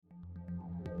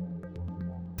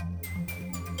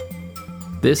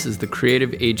This is the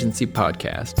Creative Agency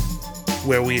Podcast,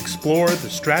 where we explore the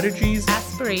strategies,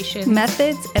 aspirations,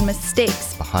 methods, and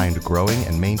mistakes behind growing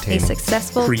and maintaining a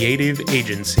successful creative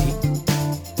agency.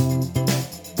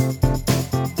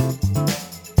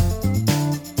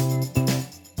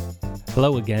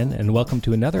 Hello again, and welcome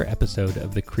to another episode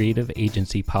of the Creative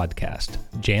Agency Podcast,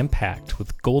 jam-packed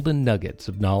with golden nuggets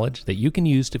of knowledge that you can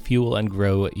use to fuel and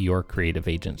grow your creative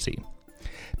agency.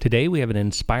 Today, we have an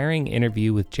inspiring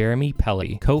interview with Jeremy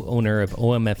Pelley, co-owner of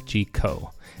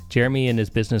OMFGCO. Jeremy and his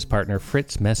business partner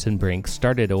Fritz Messenbrink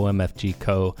started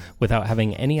OMFGCO without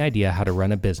having any idea how to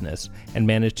run a business and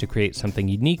managed to create something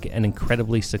unique and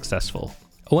incredibly successful.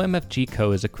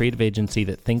 OMFGCO is a creative agency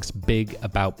that thinks big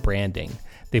about branding.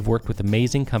 They've worked with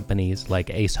amazing companies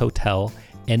like Ace Hotel,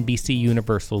 NBC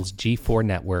Universal's G4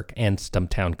 Network, and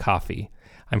Stumptown Coffee.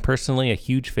 I'm personally a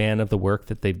huge fan of the work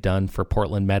that they've done for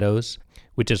Portland Meadows,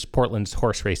 which is Portland's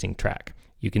horse racing track.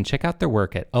 You can check out their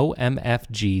work at OMFGCO.com.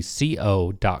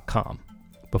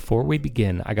 Before we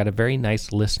begin, I got a very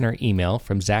nice listener email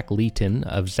from Zach Leeton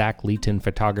of Zach Leeton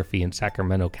Photography in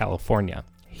Sacramento, California.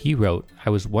 He wrote, I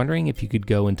was wondering if you could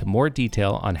go into more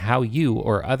detail on how you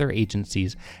or other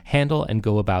agencies handle and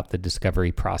go about the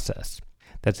discovery process.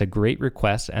 That's a great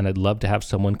request, and I'd love to have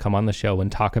someone come on the show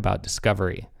and talk about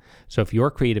discovery. So if your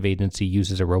creative agency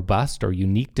uses a robust or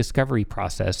unique discovery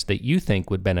process that you think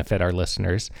would benefit our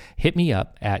listeners, hit me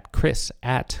up at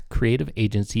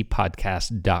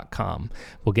chris@creativeagencypodcast.com.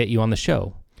 We'll get you on the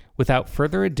show. Without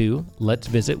further ado, let's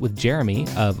visit with Jeremy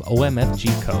of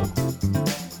OMFGCO.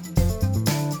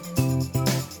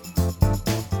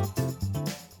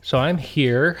 So I'm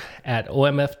here at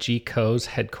OMFGCO's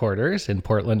headquarters in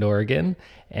Portland, Oregon,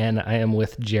 and I am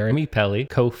with Jeremy Pelley,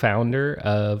 co-founder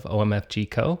of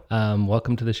OMFGCO.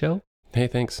 Welcome to the show. Hey,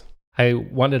 thanks. I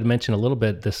wanted to mention a little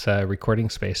bit this recording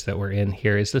space that we're in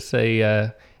here. Is this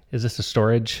a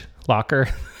storage locker?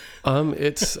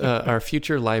 It's our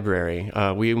future library.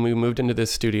 We moved into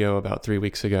this studio about 3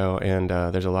 weeks ago, and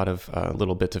there's a lot of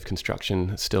little bits of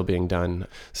construction still being done.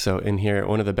 So in here,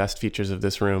 one of the best features of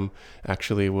this room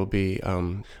actually will be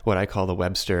what I call the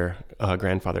Webster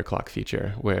grandfather clock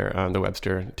feature, where the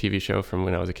Webster TV show from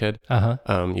when I was a kid,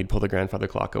 you'd pull the grandfather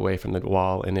clock away from the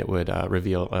wall, and it would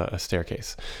reveal a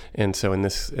staircase. And so in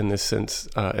this instance,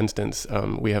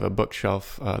 we have a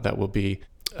bookshelf that will be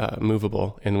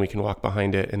movable, and we can walk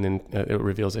behind it, and then it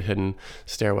reveals a hidden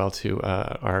stairwell to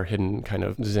our hidden kind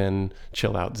of Zen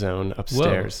chill out zone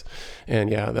upstairs. Whoa.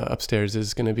 And yeah, the upstairs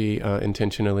is going to be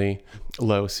intentionally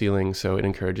low ceiling, so it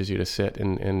encourages you to sit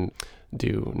and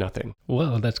do nothing.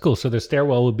 Whoa, that's cool. So the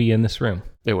stairwell will be in this room.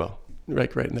 It will.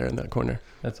 Right in there in that corner.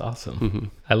 That's awesome. Mm-hmm.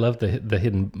 I love the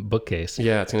hidden bookcase.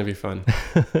 Yeah, it's going to be fun.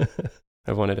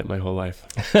 I've wanted it my whole life.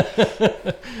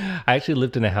 I actually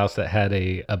lived in a house that had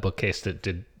a bookcase that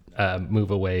did move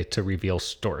away to reveal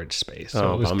storage space.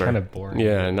 So it was bummer. Kind of boring.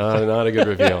 Yeah, not a good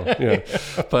reveal. Yeah.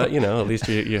 But, at least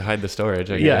you hide the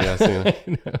storage, I guess. Yeah.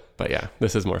 But yeah,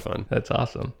 this is more fun. That's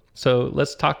awesome. So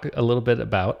let's talk a little bit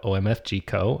about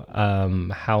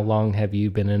OMFGCO. How long have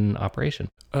you been in operation?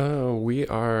 We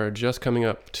are just coming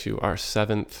up to our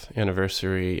 7th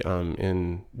anniversary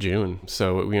in June.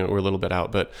 So we're a little bit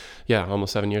out, but yeah,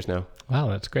 almost 7 years now. Wow,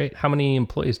 that's great. How many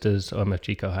employees does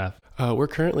OMFGCO have? We're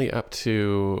currently up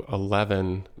to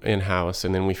 11 in-house,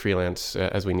 and then we freelance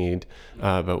as we need.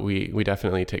 But we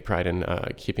definitely take pride in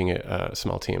keeping it a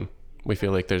small team. We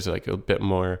feel like there's like a bit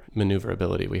more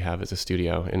maneuverability we have as a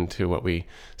studio into what we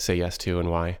say yes to and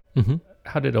why. Mm-hmm.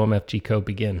 How did OMFGCO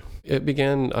begin? It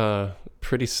began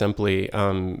pretty simply.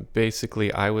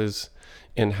 Basically, I was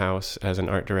in-house as an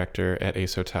art director at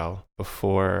Ace Hotel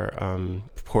before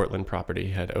Portland property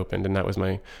had opened, and that was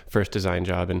my first design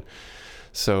job. And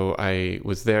so I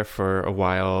was there for a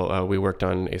while. We worked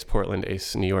on Ace Portland,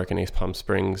 Ace New York, and Ace Palm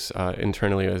Springs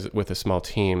internally with a small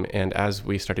team. And as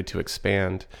we started to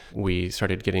expand, we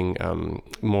started getting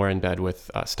more in bed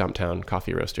with Stumptown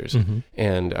coffee roasters. Mm-hmm.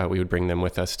 And we would bring them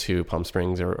with us to Palm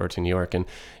Springs or to New York. And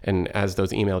as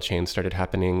those email chains started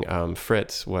happening,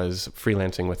 Fritz was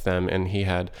freelancing with them, and he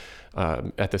had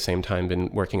at the same time been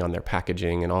working on their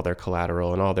packaging and all their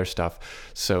collateral and all their stuff.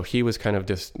 So he was kind of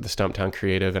just the Stumptown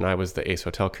creative, and I was the Ace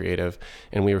Hotel creative,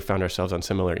 and we found ourselves on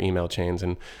similar email chains.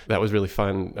 And that was really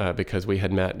fun because we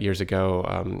had met years ago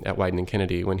at Wieden &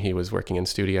 Kennedy when he was working in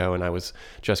studio, and I was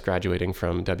just graduating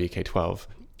from WK12.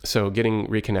 So getting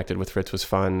reconnected with Fritz was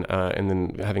fun, and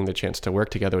then having the chance to work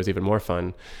together was even more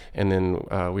fun. And then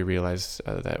we realized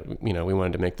that we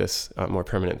wanted to make this a more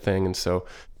permanent thing. And so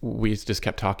we just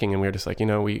kept talking, and we were just like,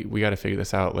 we got to figure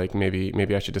this out. Like maybe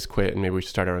I should just quit, and maybe we should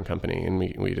start our own company, and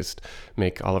we just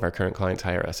make all of our current clients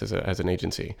hire us as an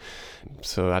agency.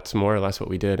 So that's more or less what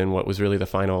we did. And what was really the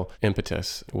final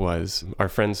impetus was our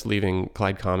friends leaving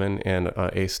Clyde Common and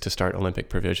ACE to start Olympic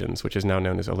Provisions, which is now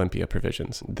known as Olympia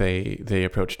Provisions. They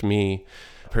approached me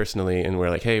personally, and we're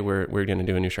like, hey, we're going to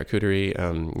do a new charcuterie,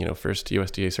 first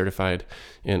USDA certified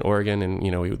in Oregon, and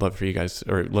we would love for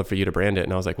you to brand it.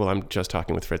 And I was like, well, I'm just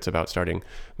talking with Fritz about starting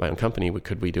my own company.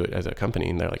 Could we do it as a company?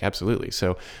 And they're like, absolutely.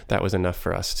 So that was enough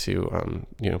for us to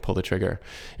pull the trigger.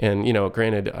 And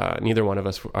granted, neither one of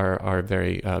us are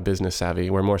very business savvy.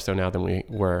 We're more so now than we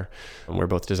were. We're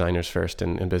both designers first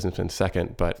and businessmen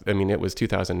second. But I mean, it was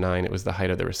 2009. It was the height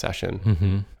of the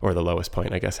recession, or the lowest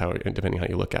point, I guess, depending how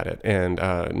you look at it. And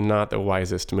not the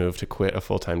wisest move to quit a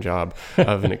full-time job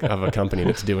of a company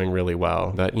that's doing really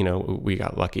well. But we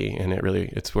got lucky, and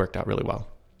it's worked out really well.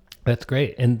 That's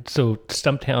great. And so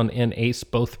Stumptown and ACE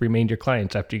both remained your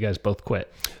clients after you guys both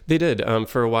quit? They did.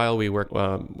 For a while, we worked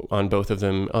on both of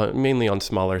them, mainly on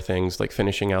smaller things like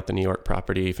finishing out the New York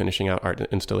property, finishing out art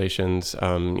installations,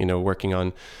 working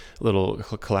on little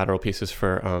collateral pieces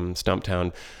for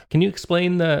Stumptown. Can you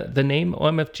explain the name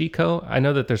OMFGCO? I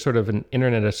know that there's sort of an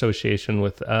internet association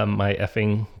with my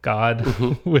effing God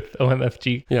with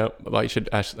OMFG. Yeah, well, I should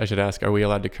ask, are we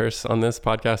allowed to curse on this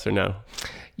podcast or no?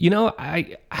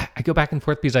 I go back and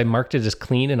forth because I marked it as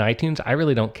clean in iTunes. I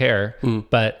really don't care,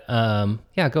 but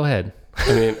yeah, go ahead.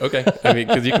 I mean, okay. I mean,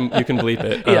 because you can bleep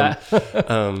it.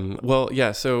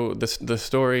 Yeah. So the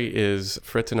story is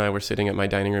Fritz and I were sitting at my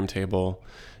dining room table,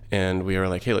 and we were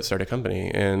like, hey, let's start a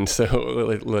company. And so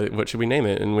what should we name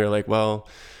it? And we were like, well,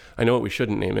 I know what we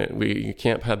shouldn't name it. You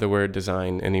can't have the word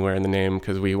design anywhere in the name,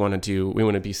 because we want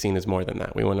to be seen as more than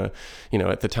that. We want to,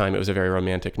 at the time it was a very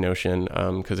romantic notion,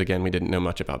 because again, we didn't know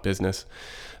much about business,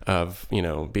 of,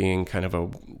 being kind of a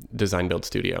design build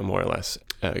studio, more or less,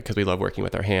 because we love working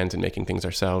with our hands and making things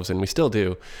ourselves, and we still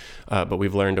do. But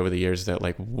we've learned over the years that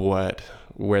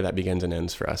where that begins and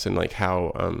ends for us, and like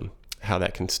how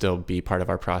that can still be part of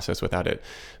our process without it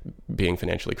being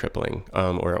financially crippling,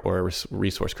 or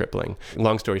resource crippling.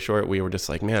 Long story short, we were just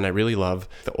like, man, I really love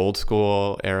the old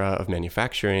school era of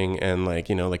manufacturing, and like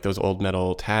those old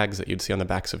metal tags that you'd see on the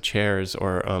backs of chairs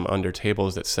or under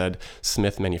tables that said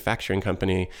Smith Manufacturing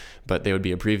Company, but they would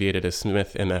be abbreviated as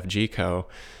Smith MFGCO.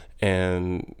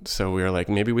 And so we were like,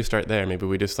 maybe we start there. Maybe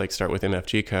we just start with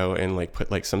MFGCO and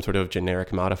put some sort of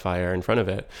generic modifier in front of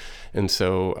it. And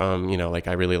so,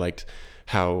 I really liked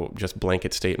how just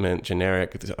blanket statement,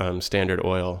 generic, Standard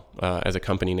Oil as a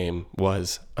company name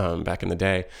was back in the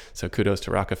day. So kudos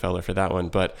to Rockefeller for that one.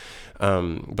 But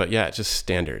yeah, it's just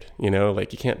standard, you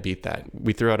can't beat that.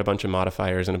 We threw out a bunch of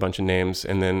modifiers and a bunch of names,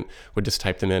 and then would just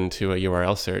type them into a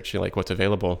URL search, what's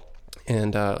available.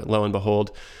 And lo and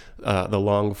behold, the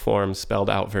long form spelled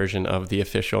out version of the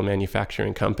official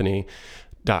manufacturing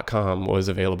company.com was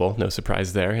available. No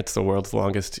surprise there. It's the world's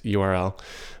longest URL.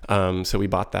 So we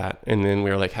bought that, and then we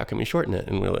were like, how can we shorten it?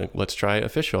 And we were like, let's try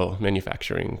official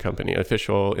manufacturing company,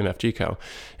 official MFGCO.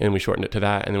 And we shortened it to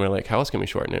that. And then we're like, how else can we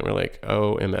shorten it? And we're like,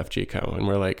 OMFGCO. And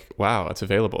we're like, wow, it's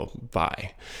available.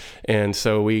 Bye. And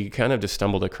so we kind of just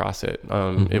stumbled across it.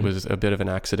 It was a bit of an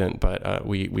accident, but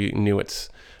we knew its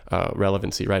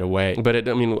relevancy right away. But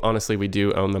honestly, we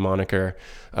do own the moniker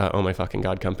Oh My Fucking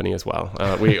God Company as well.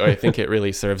 I think it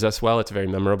really serves us well. It's very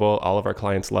memorable. All of our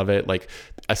clients love it,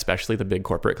 especially the big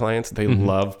corporate clients. They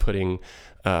love putting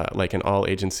an all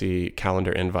agency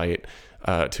calendar invite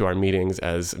to our meetings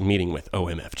as meeting with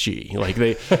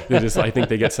OMFG. They just, I think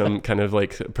they get some kind of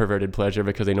perverted pleasure,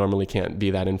 because they normally can't be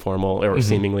that informal or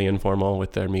seemingly informal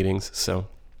with their meetings. So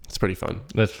it's pretty fun.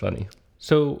 That's funny.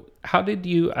 So how did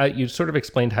you sort of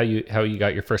explained how you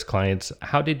got your first clients.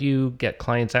 How did you get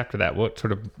clients after that? What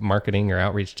sort of marketing or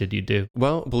outreach did you do?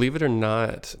 Well, believe it or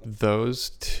not,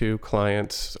 those two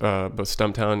clients, both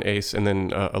Stumptown, ACE, and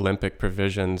then Olympic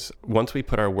Provisions, once we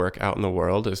put our work out in the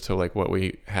world as to what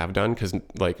we have done, because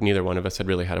neither one of us had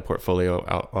really had a portfolio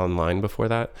out online before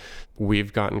that,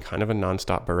 we've gotten kind of a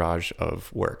nonstop barrage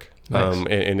of work. Nice.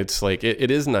 And it's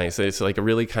it is nice. It's a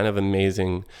really kind of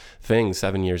amazing thing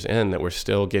 7 years in that we're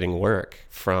still getting work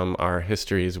from our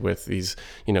histories with these,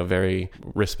 very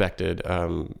respected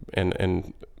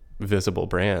and visible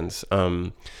brands.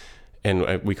 And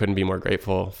we couldn't be more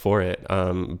grateful for it.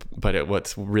 But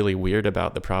what's really weird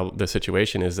about the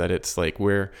situation is that it's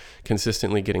we're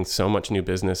consistently getting so much new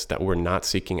business that we're not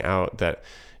seeking out, that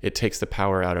it takes the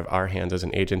power out of our hands as an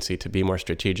agency to be more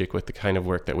strategic with the kind of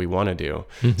work that we want to do,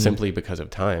 simply because of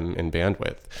time and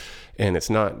bandwidth. And it's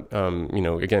not,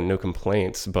 again, no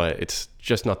complaints, but it's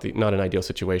just not an ideal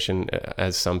situation,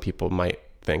 as some people might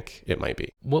think it might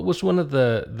be. What was one of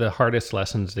the hardest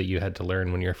lessons that you had to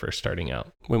learn when you were first starting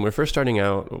out? When we're first starting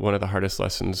out, one of the hardest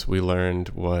lessons we learned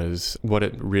was what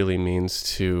it really means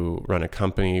to run a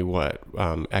company, what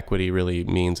equity really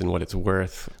means and what it's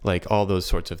worth, like all those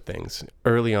sorts of things.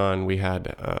 Early on, we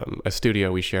had a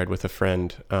studio we shared with a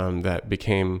friend that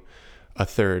became a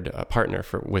third partner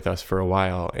with us for a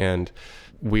while. And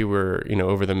we were,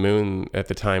 over the moon at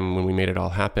the time when we made it all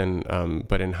happen.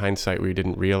 But in hindsight, we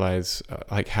didn't realize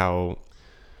like how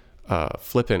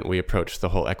flippant we approached the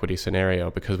whole equity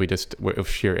scenario, because of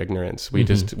sheer ignorance. We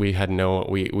didn't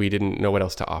know what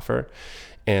else to offer.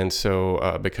 And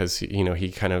so because,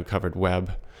 he kind of covered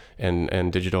web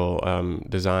and digital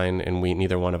design, and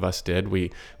neither one of us did.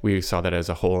 We saw that as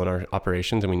a hole in our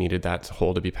operations, and we needed that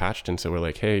hole to be patched. And so we're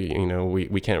like, hey,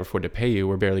 we can't afford to pay you.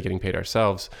 We're barely getting paid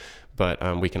ourselves,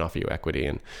 but we can offer you equity.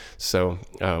 And so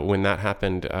when that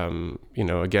happened,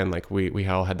 again, like we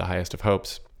all had the highest of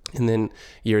hopes. And then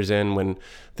years in, when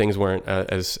things weren't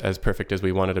as perfect as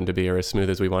we wanted them to be, or as smooth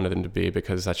as we wanted them to be,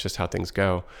 because that's just how things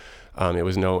go. It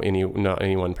was not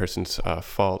any one person's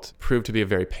fault. Proved to be a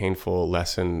very painful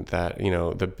lesson that,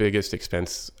 the biggest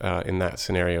expense in that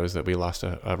scenario is that we lost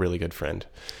a really good friend.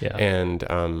 Yeah.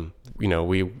 And,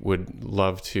 we would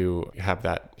love to have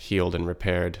that healed and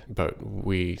repaired, but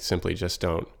we simply just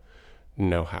don't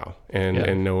know how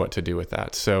and know what to do with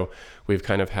that. So we've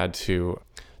kind of had to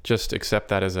just accept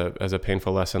that as a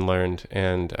painful lesson learned,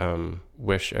 and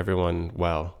wish everyone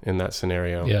well in that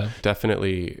scenario. Yeah.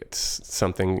 Definitely it's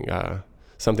something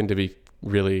to be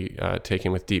really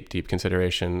taken with deep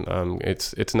consideration.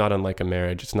 It's not unlike a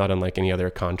marriage. It's not unlike any other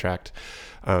contract.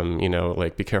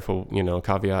 Like be careful,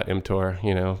 caveat emptor,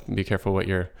 be careful what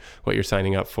you're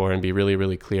signing up for, and be really,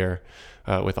 really clear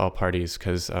with all parties,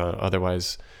 because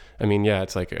otherwise,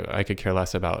 it's like I could care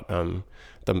less about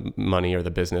the money or the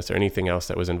business or anything else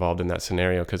that was involved in that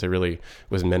scenario, because it really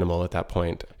was minimal at that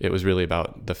point. It was really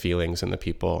about the feelings and the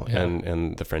people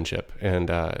and the friendship, and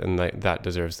that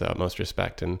deserves the utmost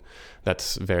respect, and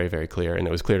that's very, very clear. And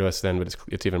it was clear to us then, but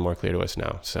it's even more clear to us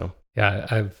now. So. Yeah,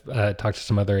 I've talked to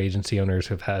some other agency owners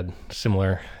who've had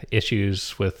similar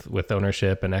issues with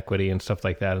ownership and equity and stuff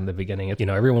like that in the beginning.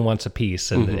 Everyone wants a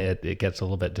piece, and it gets a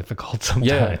little bit difficult sometimes.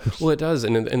 Yeah, well, it does.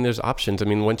 And there's options.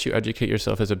 Once you educate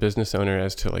yourself as a business owner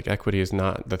as to like equity is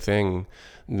not the thing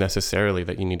necessarily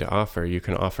that you need to offer, you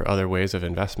can offer other ways of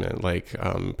investment, like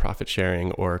profit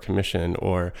sharing or commission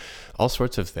or all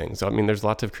sorts of things. There's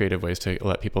lots of creative ways to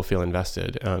let people feel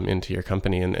invested into your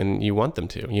company, and you want them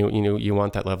to. You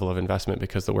want that level of investment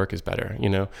because the work is better.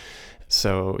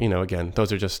 So again,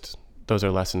 those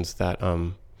are lessons that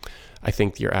I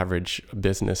think your average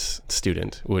business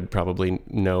student would probably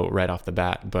know right off the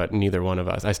bat, but neither one of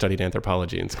us. I studied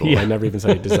anthropology in school. Yeah. I never even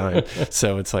studied design.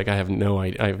 So it's like I have no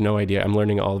idea. I'm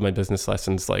learning all of my business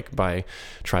lessons like by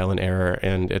trial and error,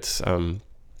 and it's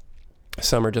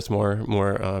some are just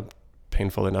more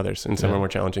painful than others, and some are more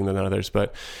challenging than others.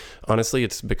 But honestly,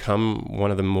 it's become one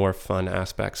of the more fun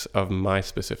aspects of my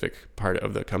specific part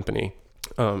of the company.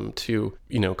 To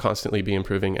constantly be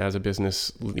improving as a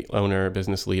business owner,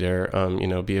 business leader,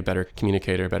 be a better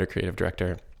communicator, better creative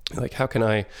director. Like, how can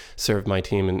I serve my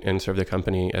team and serve the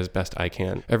company as best I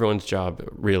can? Everyone's job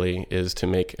really is to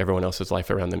make everyone else's life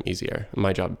around them easier.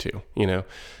 My job too,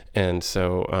 And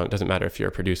so it doesn't matter if you're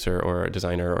a producer or a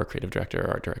designer or a creative director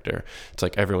or art director. It's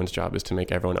like everyone's job is to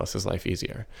make everyone else's life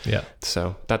easier. Yeah.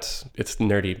 So it's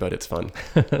nerdy, but it's fun.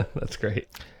 That's great.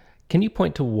 Can you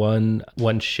point to one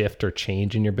shift or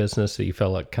change in your business that you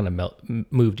felt like kind of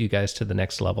moved you guys to the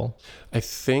next level? I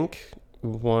think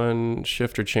one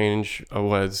shift or change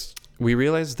was we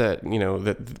realized that,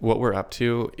 that what we're up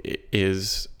to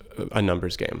is a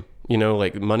numbers game.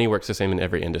 Like money works the same in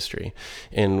every industry.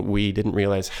 And we didn't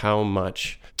realize how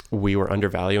much we were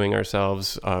undervaluing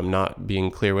ourselves, not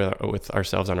being clear with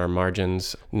ourselves on our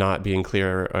margins, not being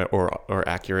clear or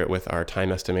accurate with our time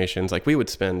estimations. Like we would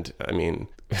spend,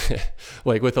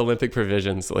 like with Olympic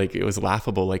provisions, like it was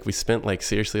laughable. Like we spent like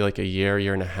seriously like a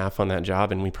year and a half on that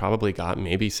job, and we probably got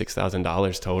maybe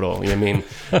 $6,000 total.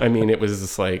 It was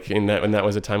just like, and that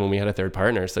was a time when we had a third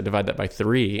partner. So divide that by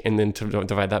 3, and then to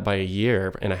divide that by a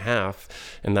year and a half.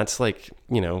 And that's like,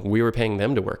 we were paying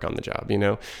them to work on the job,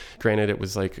 Granted, it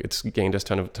was like, it's gained us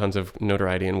tons of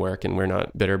notoriety and work, and we're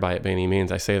not bitter by it by any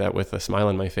means. I say that with a smile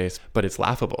on my face, but it's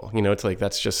laughable. It's like,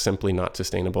 that's just simply not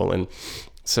sustainable. And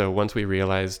So once we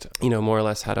realized, more or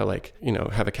less how to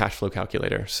have a cash flow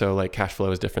calculator. So like cash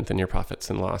flow is different than your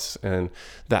profits and loss and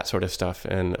that sort of stuff.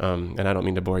 And I don't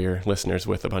mean to bore your listeners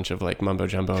with a bunch of like mumbo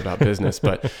jumbo about business,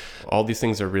 but all these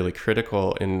things are really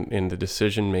critical in the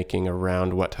decision making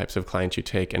around what types of clients you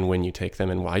take and when you take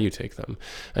them and why you take them.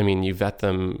 I mean, you vet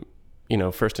them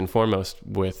first and foremost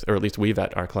with, or at least we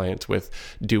vet our clients with,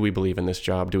 do we believe in this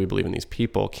job? Do we believe in these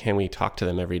people? Can we talk to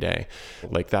them every day?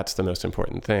 Like, that's the most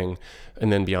important thing.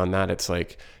 And then beyond that, it's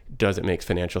like, does it make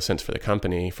financial sense for the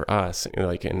company, for us?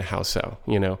 Like, and how so,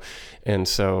 And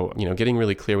so, getting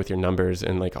really clear with your numbers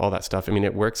and like all that stuff. I mean,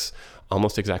 it works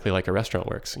almost exactly like a restaurant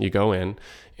works. You go in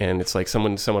and it's like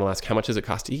someone will ask, how much does it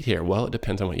cost to eat here? Well, it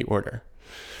depends on what you order.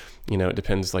 It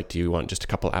depends, like, do you want just a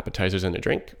couple appetizers and a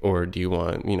drink? Or do you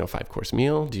want, 5-course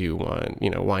meal? Do you want,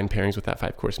 wine pairings with that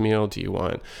 5-course meal? Do you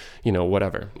want,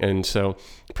 whatever? And so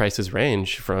prices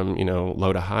range from,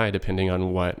 low to high, depending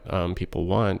on what people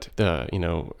want,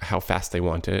 how fast they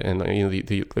want it. And,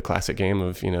 the classic game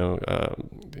of,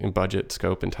 in budget,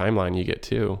 scope, and timeline, you get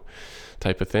to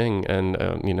type of thing. And,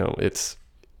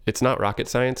 it's not rocket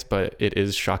science, but it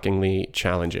is shockingly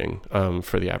challenging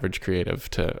for the average creative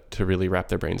to really wrap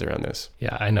their brains around this.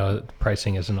 Yeah, I know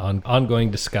pricing is an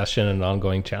ongoing discussion and an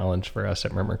ongoing challenge for us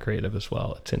at Murmur Creative as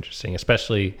well. It's interesting,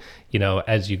 especially,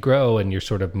 as you grow and you're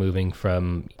sort of moving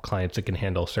from clients that can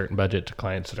handle a certain budget to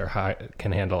clients that are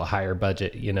can handle a higher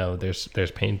budget.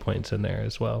 There's pain points in there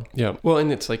as well. Yeah. Well,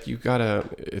 and it's like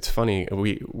it's funny.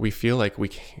 We feel like we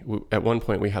at one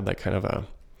point we had like kind of a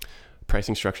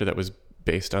pricing structure that was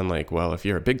based on like, well, if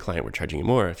you're a big client, we're charging you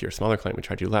more. If you're a smaller client, we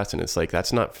charge you less. And it's like,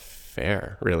 that's not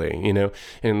fair, really,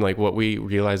 And like what we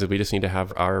realize is we just need to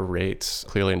have our rates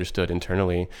clearly understood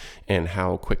internally and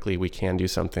how quickly we can do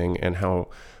something and how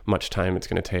much time it's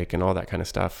going to take and all that kind of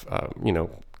stuff,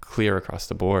 clear across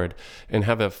the board, and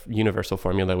have a universal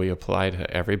formula we apply to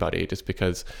everybody, just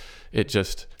because it's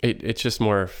just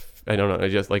more, I don't know,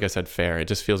 just like I said, fair. It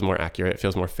just feels more accurate. It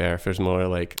feels more fair. It feels more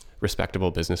like respectable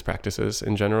business practices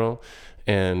in general.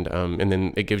 And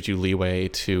then it gives you leeway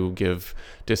to give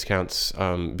discounts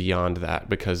beyond that,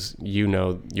 because you're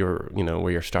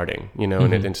where you're starting,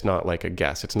 and it's not like a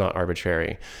guess. It's not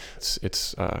arbitrary.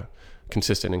 It's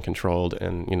consistent and controlled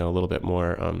and, a little bit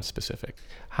more specific.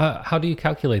 How do you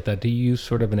calculate that? Do you use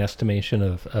sort of an estimation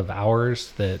of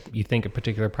hours that you think a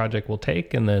particular project will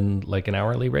take, and then like an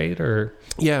hourly rate, or?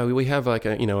 Yeah, we have like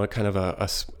a kind of a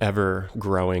ever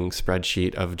growing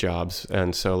spreadsheet of jobs.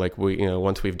 And so like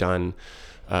once we've done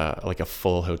like a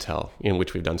full hotel, in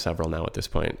which we've done several now at this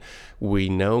point, we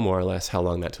know more or less how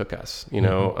long that took us. We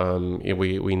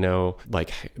know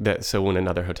like that. So when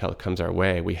another hotel comes our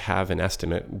way, we have an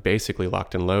estimate basically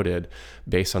locked and loaded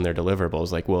based on their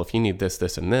deliverables. Like, well, if you need this,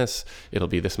 this, and this, it'll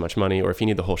be this much money. Or if you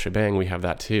need the whole shebang, we have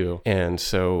that too. And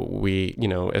so we,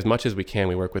 as much as we can,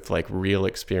 we work with like real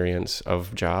experience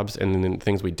of jobs, and then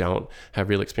things we don't have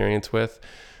real experience with,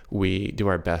 we do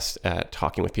our best at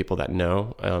talking with people that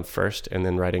know first, and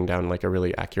then writing down like a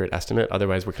really accurate estimate.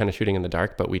 Otherwise, we're kind of shooting in the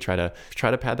dark, but we try to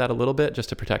pad that a little bit just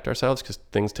to protect ourselves, because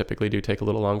things typically do take a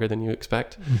little longer than you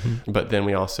expect. But then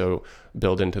we also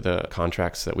build into the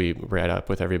contracts that we write up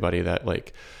with everybody that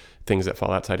like things that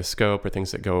fall outside of scope or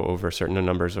things that go over certain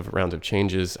numbers of rounds of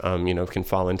changes, can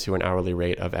fall into an hourly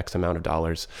rate of X amount of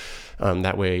dollars.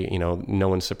 That way, no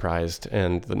one's surprised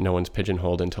and no one's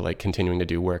pigeonholed into like continuing to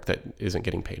do work that isn't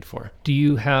getting paid for. Do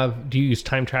you use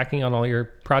time tracking on all your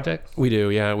projects? We do.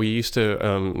 Yeah. We used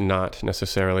to, not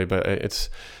necessarily, but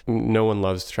no one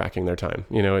loves tracking their time.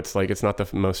 It's like, it's not the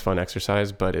most fun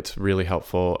exercise, but it's really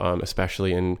helpful,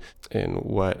 especially in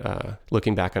what,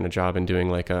 looking back on a job and doing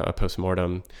like a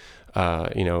postmortem,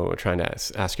 trying to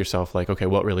ask yourself like, okay,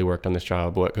 what really worked on this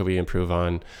job? What could we improve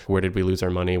on? Where did we lose our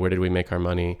money? Where did we make our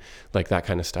money? Like that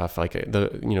kind of stuff, like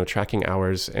tracking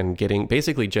hours and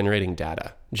basically generating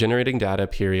data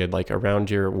period, like around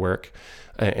your work,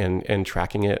 and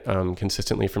tracking it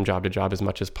consistently from job to job as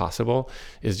much as possible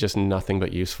is just nothing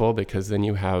but useful, because then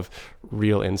you have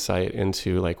real insight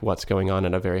into like what's going on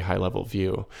at a very high level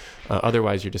view.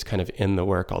 Otherwise, you're just kind of in the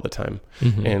work all the time.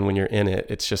 And when you're in it,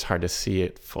 it's just hard to see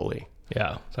it fully.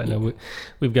 Yeah. So I know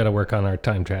we've got to work on our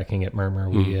time tracking at Murmur.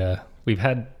 We've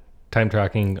had time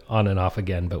tracking on and off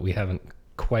again, but we haven't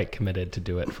quite committed to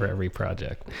do it for every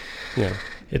project. Yeah.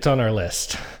 It's on our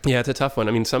list. Yeah, it's a tough one.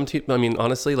 I mean,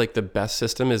 honestly, like the best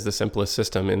system is the simplest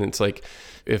system. And it's like,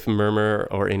 if Murmur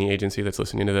or any agency that's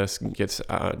listening to this gets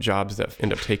jobs that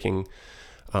end up taking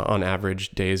on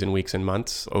average days and weeks and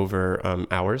months over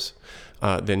hours,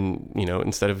 then,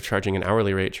 instead of charging an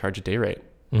hourly rate, charge a day rate.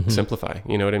 Simplify,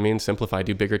 you know what I mean? Simplify,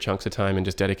 do bigger chunks of time and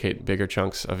just dedicate bigger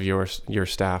chunks of your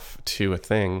staff to a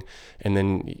thing. And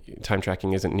then time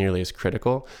tracking isn't nearly as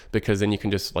critical, because then you can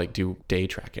just like do day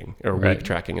tracking or week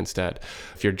tracking instead.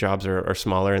 If your jobs are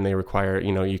smaller and they require,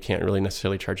 you can't really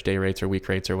necessarily charge day rates or week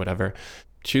rates or whatever,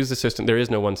 choose the system. There is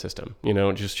no one system,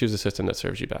 just choose the system that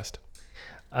serves you best.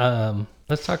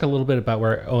 Let's talk a little bit about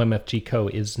where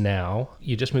OMFGCO is now.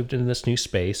 You just moved into this new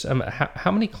space. How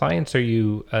many clients are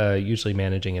you usually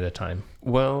managing at a time?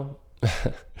 Well,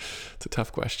 it's a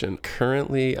tough question.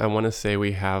 Currently, I want to say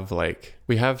we have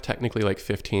technically like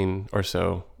 15 or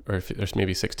so, or if there's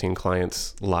maybe 16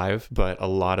 clients live, but a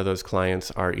lot of those clients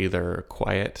are either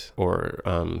quiet or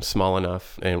small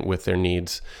enough and with their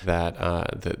needs that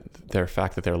their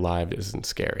fact that they're live isn't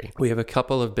scary. We have a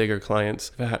couple of bigger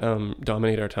clients that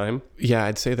dominate our time. Yeah,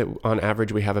 I'd say that on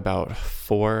average we have about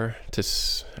 4 to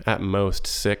at most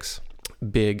 6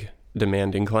 big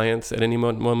demanding clients at any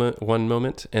one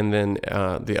moment, and then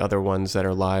the other ones that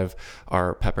are live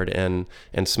are peppered in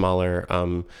and smaller,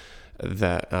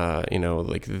 that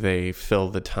they fill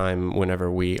the time whenever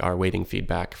we are waiting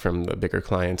feedback from the bigger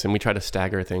clients, and we try to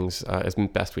stagger things as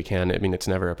best we can. I mean, it's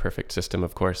never a perfect system,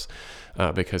 of course,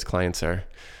 because clients are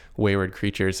wayward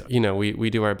creatures. We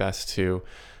do our best to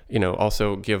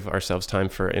also give ourselves time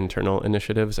for internal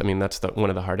initiatives. I mean, that's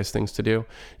one of the hardest things to do,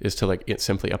 is to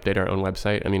simply update our own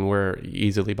website. I mean, we're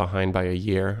easily behind by a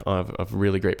year of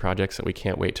really great projects that we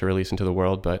can't wait to release into the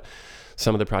world, but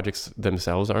some of the projects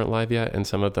themselves aren't live yet, and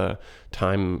some of the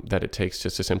time that it takes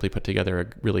just to simply put together a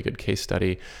really good case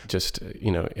study just,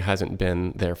 it hasn't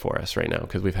been there for us right now,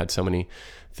 because we've had so many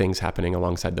things happening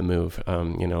alongside the move.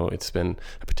 It's been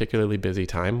a particularly busy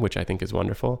time, which I think is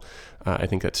wonderful. I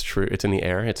think that's true. It's in the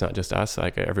air. It's not just us.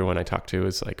 Like, everyone I talk to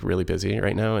is like really busy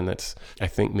right now. And that's, I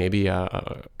think, maybe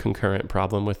a concurrent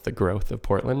problem with the growth of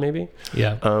Portland, maybe.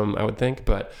 Yeah. I would think.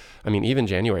 But I mean, even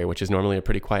January, which is normally a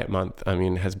pretty quiet month,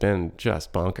 has been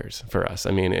just bonkers for us.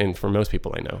 And for most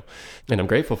people I know, and I'm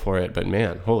grateful for it, but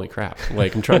man, holy crap.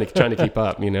 Like, I'm trying to keep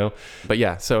up, but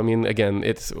yeah. So, again,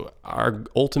 it's our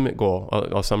ultimate goal.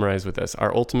 I'll summarize with this.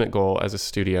 Our ultimate goal as a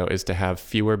studio is to have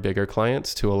fewer, bigger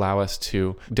clients to allow us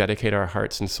to dedicate our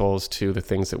hearts and souls to the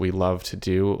things that we love to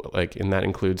do. And that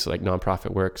includes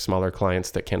nonprofit work, smaller clients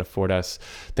that can't afford us,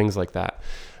 things like that.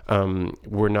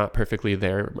 We're not perfectly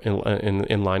there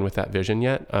in line with that vision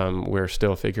yet. We're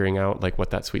still figuring out what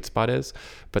that sweet spot is,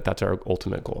 but that's our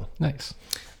ultimate goal. Nice.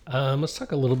 Let's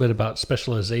talk a little bit about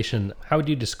specialization. How would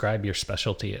you describe your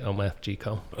specialty at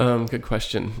OMFGCO? Good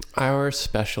question. Our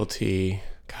specialty,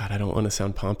 God, I don't want to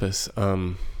sound pompous.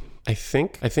 I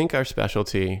think our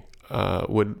specialty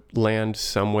would land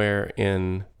somewhere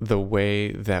in the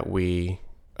way that we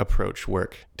approach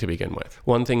work to begin with.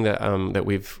 One thing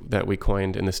that we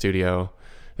coined in the studio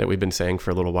that we've been saying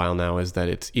for a little while now is that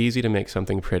it's easy to make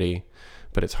something pretty,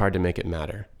 but it's hard to make it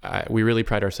matter. We really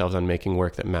pride ourselves on making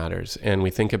work that matters, and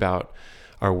we think about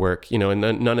our work, and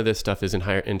none of this stuff is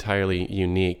entirely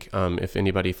unique. If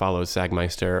anybody follows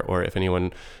Sagmeister, or if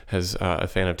anyone has a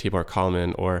fan of Tibor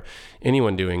Kalman, or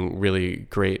anyone doing really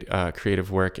great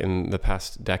creative work in the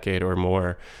past decade or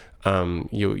more,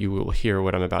 you will hear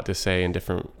what I'm about to say in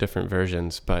different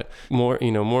versions, but more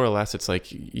or less, it's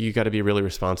like you got to be really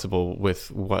responsible with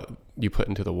what you put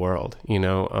into the world.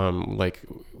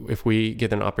 If we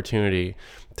get an opportunity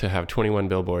to have 21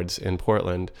 billboards in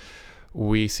Portland,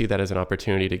 we see that as an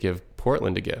opportunity to give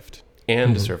Portland a gift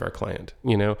and to serve our client.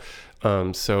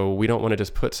 So we don't want to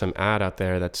just put some ad out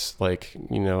there that's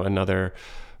another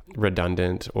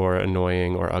redundant or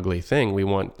annoying or ugly thing. We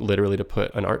want literally to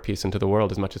put an art piece into the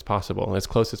world as much as possible, as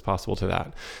close as possible to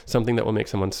that. Something that will make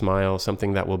someone smile,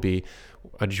 something that will be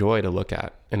a joy to look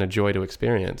at and a joy to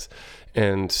experience.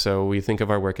 And so we think of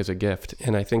our work as a gift.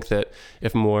 And I think that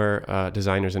if more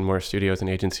designers and more studios and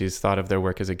agencies thought of their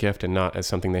work as a gift and not as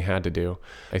something they had to do,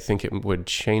 I think it would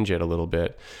change it a little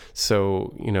bit.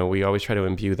 So, we always try to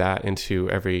imbue that into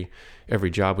every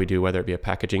job we do, whether it be a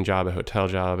packaging job, a hotel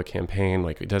job, a campaign.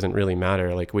 It doesn't really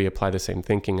matter. We apply the same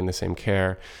thinking and the same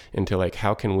care into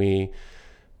how can we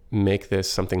make this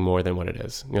something more than what it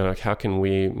is? How can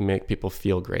we make people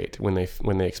feel great when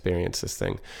they experience this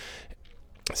thing?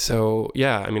 So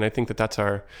yeah, I think that's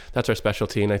our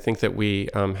specialty, and I think that we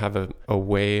have a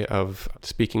way of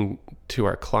speaking to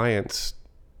our clients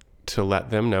to let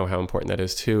them know how important that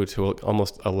is too, to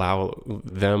almost allow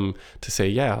them to say,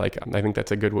 yeah, I think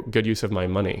that's a good use of my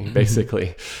money,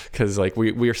 basically, because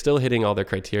we are still hitting all the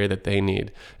criteria that they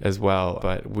need as well,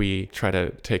 but we try to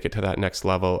take it to that next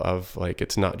level of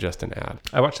it's not just an ad.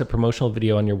 I watched a promotional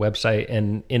video on your website,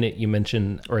 and in it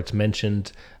it's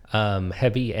mentioned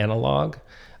heavy analog,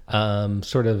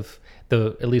 sort of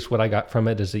at least what I got from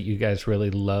it is that you guys really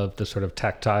love the sort of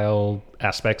tactile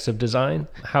aspects of design.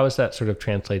 How is that sort of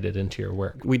translated into your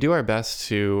work? We do our best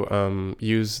to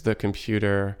use the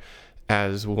computer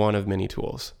as one of many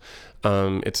tools.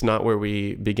 It's not where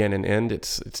we begin and end.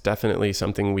 It's definitely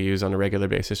something we use on a regular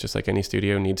basis, just like any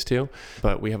studio needs to.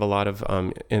 But we have a lot of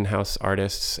in-house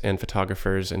artists and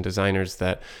photographers and designers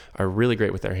that are really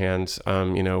great with their hands,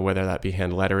 whether that be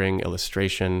hand lettering,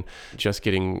 illustration, just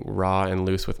getting raw and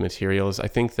loose with materials. I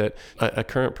think that a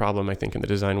current problem, I think, in the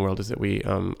design world is that we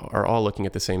are all looking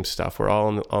at the same stuff. We're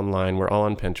all online. We're all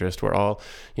on Pinterest. We're all,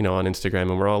 on Instagram,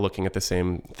 and we're all looking at the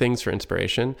same things for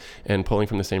inspiration and pulling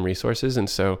from the same resources. And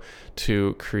so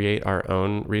to create our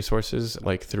own resources,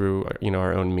 like through,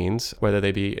 our own means, whether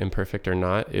they be imperfect or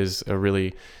not, is a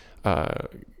really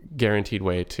guaranteed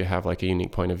way to have like a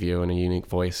unique point of view and a unique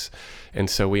voice. And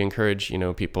so we encourage,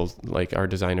 people like our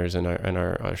designers and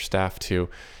our staff to,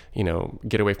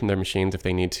 get away from their machines if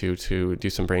they need to do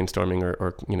some brainstorming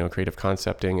or creative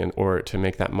concepting, and or to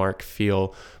make that mark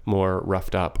feel more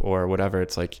roughed up or whatever.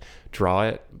 It's like draw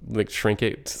it, like shrink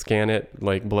it, scan it,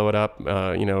 like blow it up,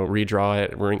 redraw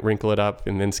it, wrinkle it up,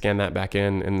 and then scan that back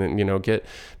in, and then get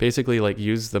basically like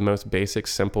use the most basic,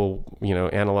 simple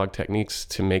analog techniques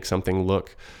to make something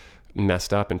look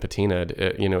messed up and patinaed,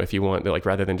 if you want, like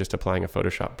rather than just applying a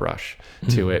Photoshop brush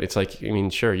to it. It's like,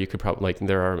 sure, you could probably, like,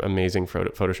 there are amazing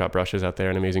Photoshop brushes out there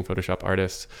and amazing Photoshop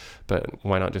artists, but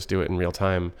why not just do it in real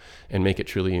time and make it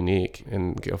truly unique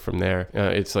and go from there?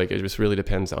 It's like, it just really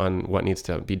depends on what needs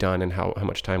to be done and how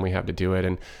much time we have to do it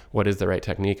and what is the right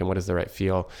technique and what is the right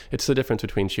feel. It's the difference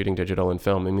between shooting digital and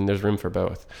film. There's room for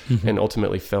both. And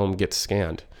ultimately film gets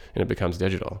scanned and it becomes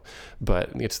digital, but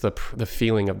it's the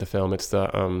feeling of the film. It's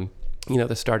the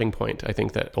starting point, I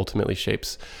think, that ultimately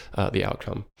shapes the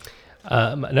outcome.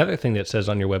 Another thing that says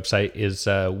on your website is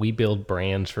we build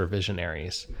brands for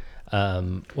visionaries.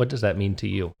 What does that mean to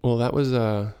you? Well, that was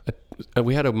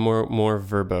we had a more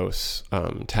verbose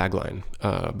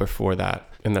tagline before that,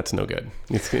 and that's no good.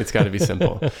 It's got to be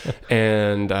simple.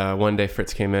 And one day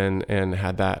Fritz came in and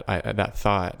had that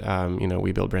thought,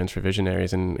 we build brands for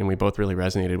visionaries, and we both really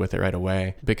resonated with it right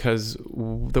away, because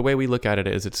the way we look at it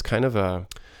is it's kind of a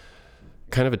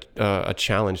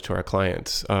challenge to our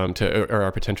clients, or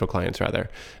our potential clients rather.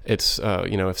 It's,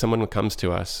 if someone comes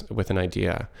to us with an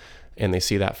idea and they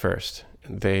see that first,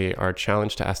 they are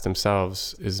challenged to ask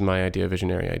themselves, is my idea a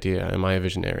visionary idea? Am I a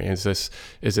visionary? Is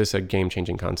this a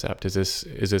game-changing concept? Is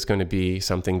this going to be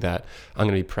something that I'm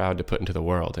going to be proud to put into the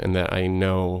world and that I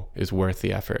know is worth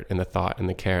the effort and the thought and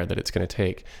the care that it's going to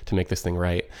take to make this thing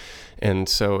right? And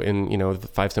so in,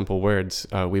 5 simple words,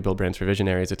 we build brands for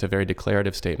visionaries. It's a very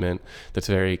declarative statement that's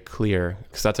very clear,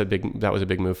 because that was a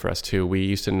big move for us too. We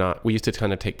used to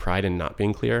kind of take pride in not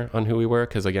being clear on who we were,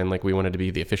 because again, like, we wanted to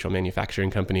be the official manufacturing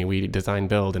company. We design,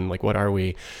 build, and like, what are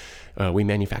we? We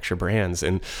manufacture brands.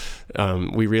 And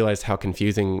we realized how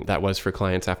confusing that was for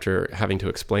clients after having to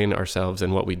explain ourselves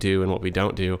and what we do and what we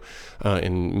don't do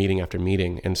in meeting after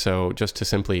meeting. And so just to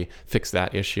simply fix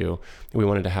that issue, we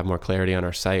wanted to have more clarity on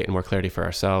our site and more clarity for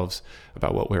ourselves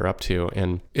about what we're up to.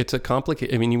 And it's a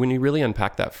complicated, when you really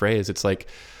unpack that phrase, it's like,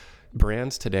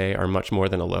 brands today are much more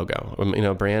than a logo.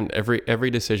 Brand, every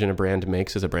decision a brand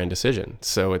makes is a brand decision.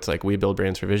 So it's like, we build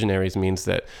brands for visionaries means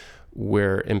that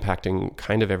we're impacting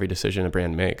kind of every decision a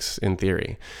brand makes, in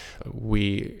theory.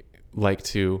 We like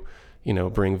to,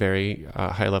 bring very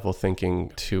high level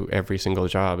thinking to every single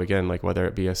job. Again, like, whether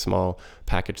it be a small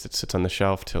package that sits on the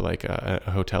shelf to like a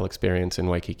hotel experience in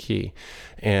Waikiki.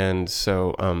 And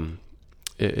so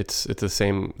it's the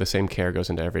same care goes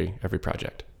into every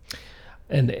project.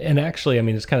 And actually,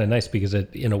 it's kind of nice because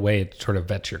in a way, it sort of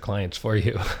vets your clients for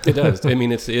you. It does.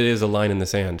 It is a line in the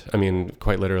sand.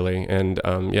 Quite literally. And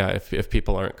if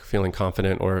people aren't feeling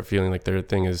confident or feeling like their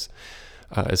thing is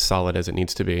as solid as it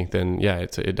needs to be, then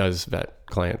it does vet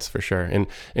clients for sure. And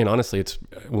honestly, it's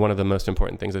one of the most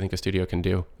important things I think a studio can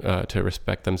do to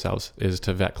respect themselves, is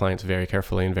to vet clients very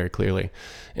carefully and very clearly,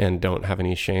 and don't have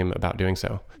any shame about doing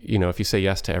so. If you say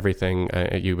yes to everything,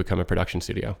 you become a production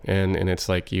studio, and it's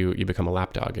like you become a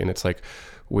lapdog, and it's like,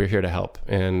 we're here to help,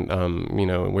 and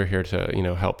we're here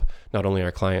to help not only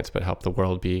our clients but help the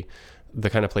world be the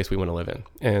kind of place we want to live in.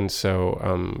 And so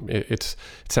it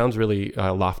sounds really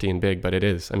lofty and big, but it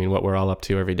is. What we're all up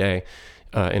to every day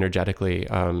energetically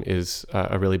is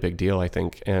a really big deal, I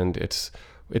think, and it's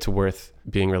worth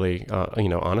being really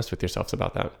honest with yourselves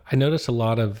about that. I notice a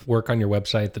lot of work on your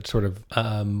website that's sort of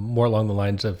more along the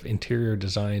lines of interior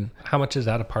design. How much is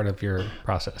that a part of your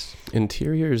process?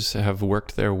 Interiors have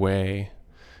worked their way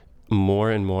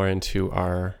more and more into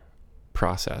our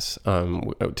process,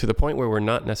 to the point where we're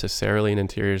not necessarily an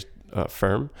interiors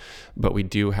firm, but we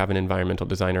do have an environmental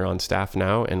designer on staff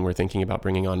now, and we're thinking about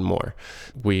bringing on more.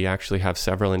 We actually have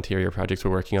several interior projects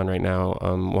we're working on right now,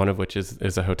 one of which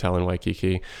is a hotel in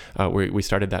Waikiki. We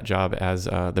started that job as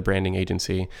the branding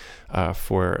agency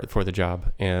for the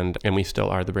job, and we still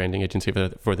are the branding agency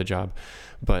for the job.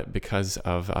 But because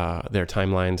of their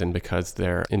timelines and because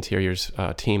their interiors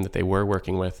team that they were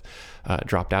working with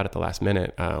dropped out at the last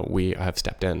minute, we have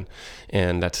stepped in.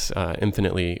 And that's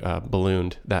infinitely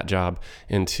ballooned that job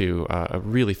into a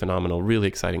really phenomenal, really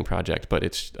exciting project, but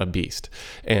it's a beast.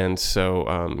 And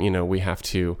so, we have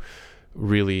to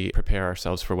really prepare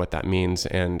ourselves for what that means.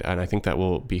 And I think that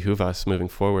will behoove us moving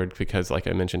forward because, like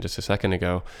I mentioned just a second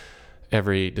ago,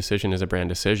 every decision is a brand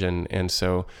decision. And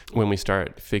so when we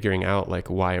start figuring out like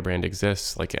why a brand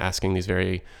exists, like asking these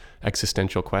very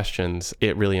existential questions,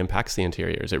 it really impacts the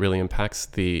interiors. It really impacts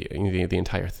the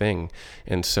entire thing.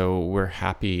 And so we're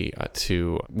happy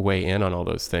to weigh in on all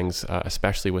those things,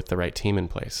 especially with the right team in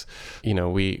place.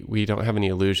 We don't have any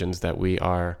illusions that we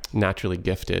are naturally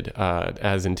gifted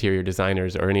as interior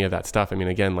designers or any of that stuff. I mean,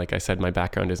 again, like I said, my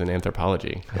background is in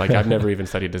anthropology. Like I've never even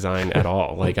studied design at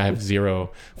all. Like I have zero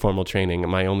formal training.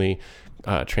 My only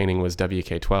training was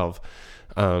WK12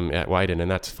 at Wyden,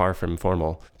 and that's far from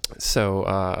formal. So,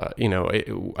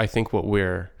 I think what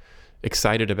we're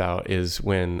excited about is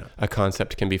when a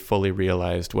concept can be fully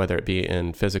realized, whether it be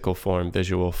in physical form,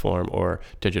 visual form, or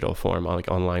digital form, like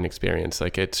online experience.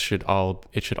 Like it should all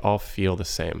feel the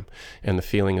same, and the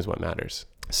feeling is what matters.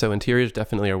 So interiors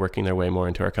definitely are working their way more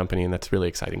into our company, and that's really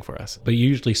exciting for us. But you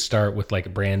usually start with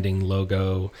like branding,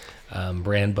 logo,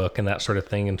 brand book, and that sort of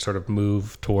thing, and sort of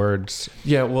move towards.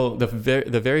 Yeah, well, the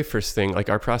very first thing, like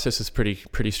our process is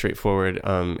pretty straightforward,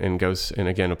 and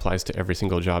again applies to every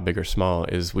single job, big or small.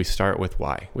 Is we start with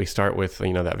why. We start with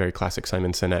that very classic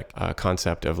Simon Sinek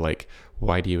concept of like,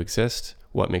 why do you exist?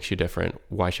 What makes you different?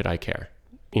 Why should I care?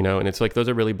 And it's like, those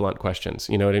are really blunt questions,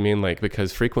 you know what I mean? Like,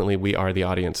 because frequently we are the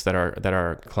audience that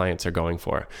our clients are going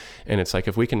for. And it's like,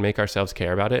 if we can make ourselves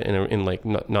care about it in like,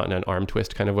 not in an arm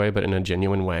twist kind of way, but in a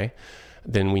genuine way,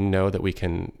 then we know that we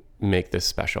can make this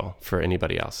special for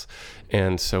anybody else.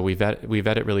 And so we vet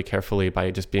it really carefully by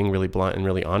just being really blunt and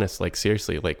really honest. Like,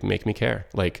 seriously, like, make me care.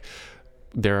 Like,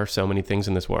 there are so many things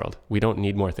in this world. We don't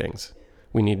need more things.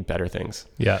 We need better things.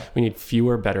 Yeah. We need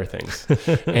fewer, better things.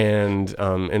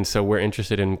 And so we're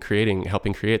interested in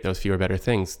helping create those fewer, better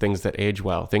things that age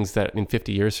well, things that in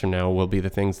 50 years from now will be the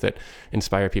things that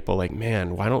inspire people like,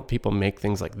 man, why don't people make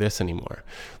things like this anymore?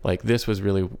 Like, this was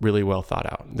really, really well thought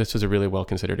out. This was a really well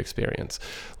considered experience.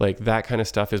 Like, that kind of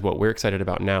stuff is what we're excited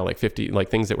about now. Like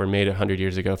things that were made 100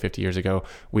 years ago, 50 years ago,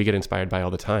 we get inspired by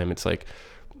all the time. It's like,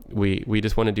 we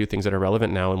just want to do things that are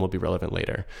relevant now and will be relevant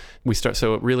later.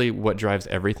 So really what drives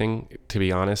everything, to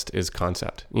be honest, is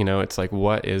concept. It's like,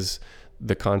 what is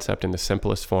the concept in the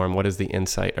simplest form? What is the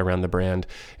insight around the brand?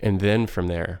 And then from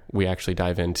there, we actually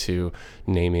dive into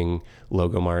naming,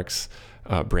 logo marks,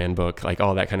 brand book, like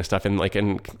all that kind of stuff. And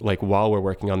while we're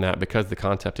working on that, because the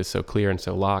concept is so clear and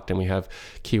so locked, and we have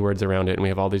keywords around it, and we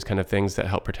have all these kind of things that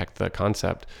help protect the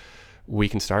concept, we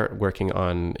can start working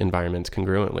on environments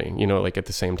congruently, like at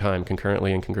the same time,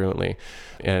 concurrently and congruently,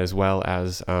 as well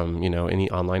as, any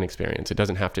online experience. It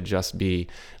doesn't have to just be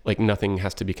like, nothing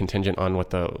has to be contingent on what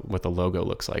the logo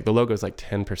looks like. The logo is like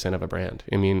 10% of a brand.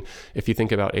 I mean, if you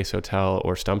think about Ace Hotel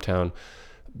or Stumptown,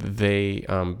 they,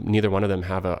 neither one of them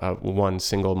have a one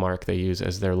single mark they use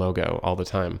as their logo all the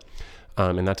time.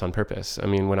 And that's on purpose. I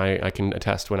mean, when I can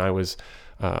attest, when I was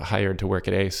hired to work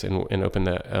at Ace and open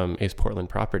the Ace Portland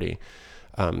property,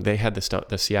 they had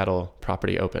the Seattle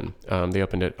property open. They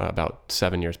opened it about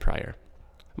 7 years prior.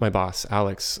 My boss,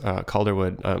 Alex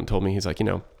Calderwood, told me, he's like,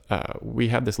 we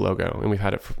have this logo, and we've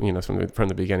had it, from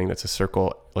the beginning. That's a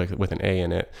circle like with an A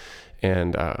in it,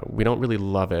 and we don't really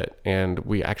love it, and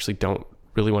we actually don't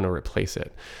really want to replace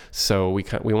it. So we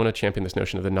want to champion this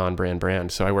notion of the non-brand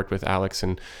brand. So I worked with Alex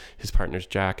and his partners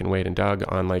Jack and Wade and Doug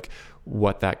on like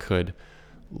what that could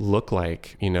look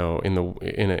like, in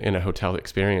a hotel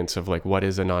experience of like, what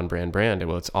is a non-brand brand?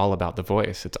 Well, it's all about the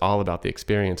voice. It's all about the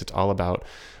experience. It's all about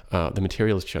the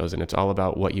materials chosen. It's all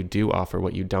about what you do offer,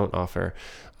 what you don't offer,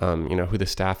 who the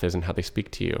staff is and how they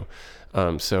speak to you.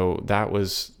 So that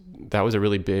was a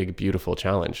really big, beautiful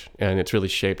challenge. And it's really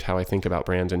shaped how I think about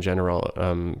brands in general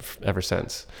ever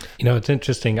since. It's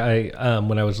interesting.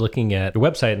 When I was looking at your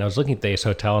website and I was looking at the Ace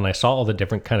Hotel and I saw all the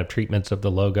different kind of treatments of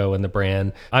the logo and the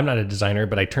brand. I'm not a designer,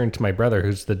 but I turned to my brother,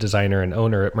 who's the designer and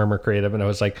owner at Murmur Creative, and I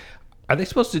was like, are they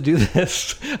supposed to do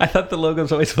this? I thought the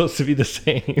logo's always supposed to be the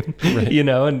same, Right.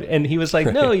 and he was like,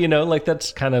 no, like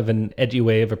that's kind of an edgy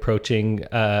way of approaching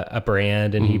a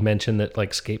brand. And he mentioned that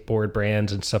like skateboard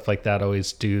brands and stuff like that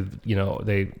always do,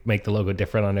 they make the logo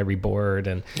different on every board,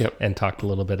 and talked a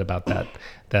little bit about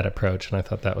that approach. And I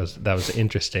thought that was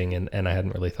interesting. And I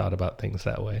hadn't really thought about things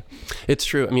that way. It's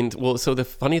true. I mean, well, so the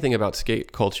funny thing about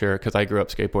skate culture, because I grew up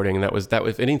skateboarding, and that was,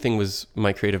 if anything was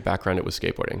my creative background, it was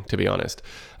skateboarding, to be honest.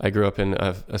 I grew up in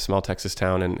a small Texas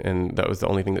town, and that was the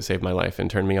only thing that saved my life and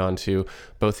turned me on to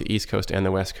both the East Coast and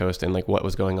the West Coast, and like what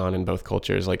was going on in both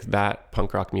cultures. Like that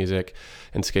punk rock music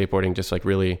and skateboarding just like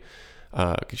really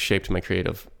shaped my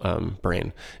creative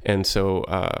brain. And so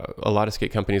a lot of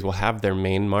skate companies will have their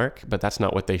main mark, but that's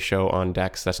not what they show on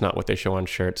decks. That's not what they show on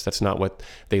shirts. That's not what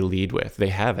they lead with. They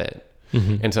have it.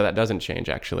 And so that doesn't change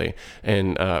actually.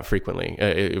 And frequently,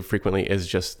 it frequently is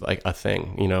just like a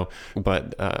thing,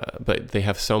 but they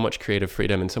have so much creative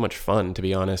freedom and so much fun, to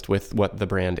be honest, with what the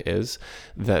brand is,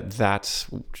 that's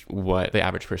what the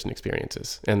average person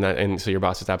experiences. And so your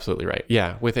boss is absolutely right.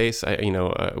 Yeah. With Ace,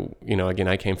 again,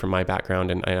 I came from my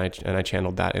background and I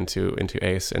channeled that into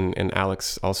Ace, and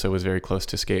Alex also was very close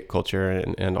to skate culture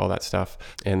and all that stuff.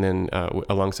 And then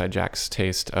alongside Jack's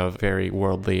taste of very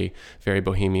worldly, very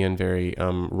bohemian, very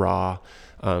raw.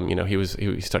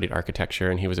 He studied architecture,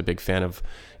 and he was a big fan of,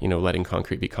 letting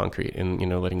concrete be concrete and,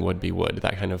 letting wood be wood,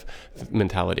 that kind of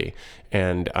mentality.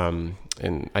 And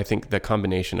I think the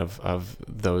combination of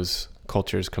those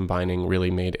cultures combining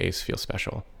really made Ace feel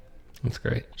special. That's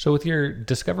great. So with your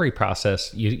discovery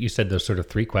process, you said those sort of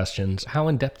 3 questions. How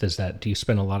in depth is that? Do you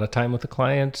spend a lot of time with the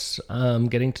clients,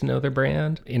 getting to know their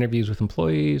brand, interviews with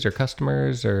employees or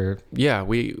customers, or? Yeah,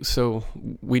 we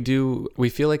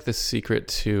feel like the secret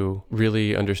to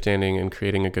really understanding and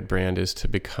creating a good brand is to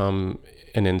become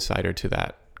an insider to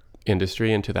that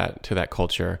industry and to that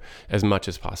culture as much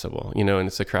as possible, and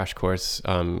it's a crash course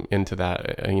into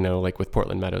that, like with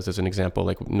Portland Meadows as an example.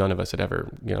 Like none of us had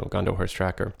ever gone to a horse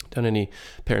track or done any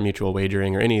pari-mutuel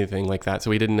wagering or anything like that, so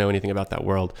we didn't know anything about that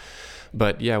world.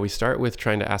 But yeah, we start with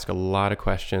trying to ask a lot of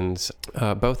questions,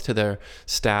 both to their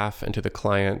staff and to the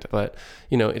client, but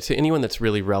to anyone that's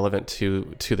really relevant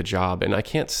to the job. And I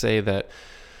can't say that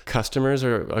customers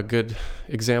are a good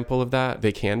example of that.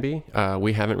 They can be.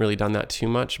 We haven't really done that too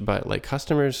much, but like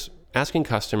asking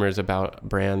customers about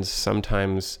brands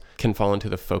sometimes can fall into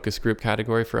the focus group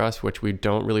category for us, which we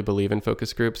don't really believe in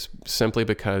focus groups, simply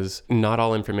because not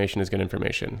all information is good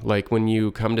information. Like when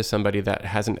you come to somebody that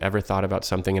hasn't ever thought about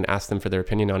something and ask them for their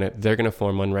opinion on it, they're going to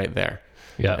form one right there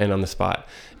and on the spot.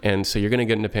 And so you're going to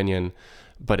get an opinion,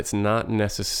 but it's not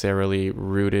necessarily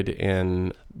rooted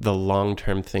in the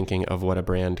long-term thinking of what a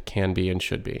brand can be and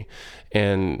should be.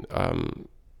 And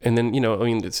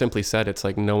then, simply said, it's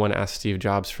like no one asked Steve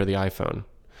Jobs for the iPhone.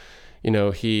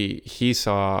 He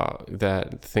saw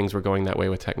that things were going that way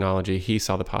with technology. He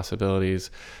saw the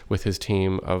possibilities with his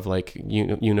team of like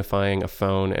unifying a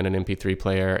phone and an MP3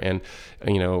 player and,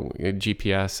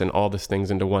 GPS and all these things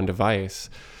into one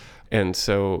device. And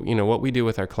so, what we do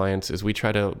with our clients is we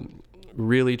try to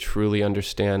really truly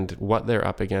understand what they're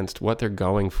up against, what they're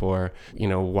going for,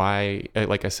 why,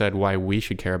 like I said, why we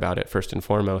should care about it first and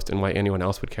foremost, and why anyone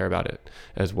else would care about it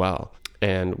as well,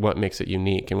 and what makes it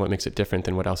unique and what makes it different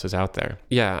than what else is out there.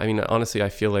 Yeah, honestly, I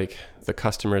feel like the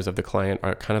customers of the client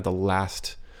are kind of the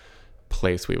last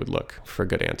place we would look for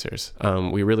good answers.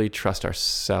 We really trust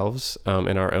ourselves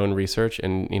in our own research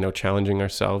and, challenging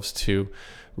ourselves to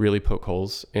really poke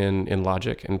holes in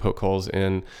logic and poke holes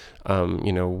in,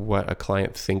 what a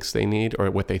client thinks they need or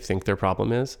what they think their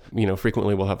problem is.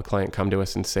 Frequently we'll have a client come to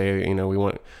us and say, we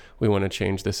want to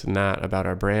change this and that about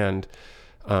our brand,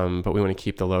 but we want to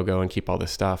keep the logo and keep all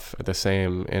this stuff the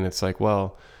same. And it's like,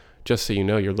 well, just so you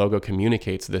know, your logo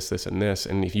communicates this, and this.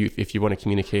 And if you want to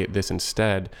communicate this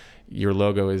instead, your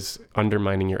logo is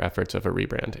undermining your efforts of a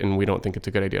rebrand, and we don't think it's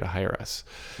a good idea to hire us.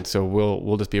 So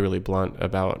we'll just be really blunt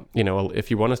about, if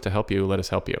you want us to help you, let us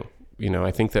help you.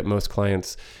 I think that most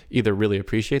clients either really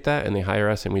appreciate that and they hire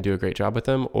us and we do a great job with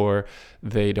them, or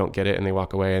they don't get it and they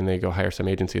walk away and they go hire some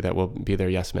agency that will be their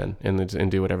yes men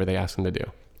and do whatever they ask them to do.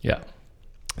 Yeah.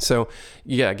 So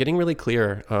yeah, getting really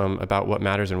clear about what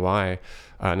matters and why,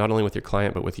 not only with your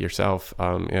client but with yourself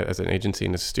as an agency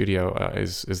and a studio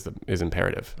is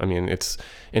imperative.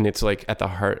 It's like at the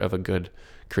heart of a good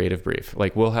creative brief.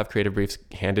 Like we'll have creative briefs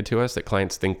handed to us that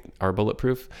clients think are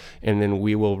bulletproof, and then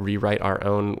we will rewrite our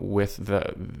own with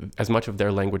as much of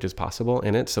their language as possible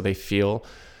in it, so they feel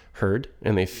heard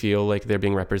and they feel like they're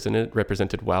being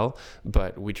represented well.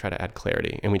 But we try to add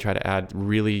clarity and we try to add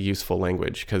really useful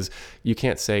language, because you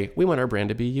can't say we want our brand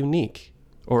to be unique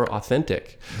or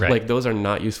authentic. Right. Like those are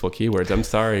not useful keywords. I'm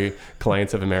sorry,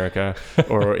 clients of America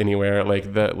or anywhere,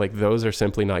 like those are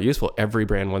simply not useful. Every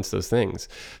brand wants those things.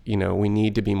 We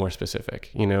need to be more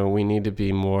specific. We need to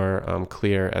be more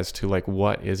clear as to like,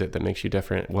 what is it that makes you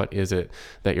different? What is it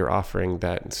that you're offering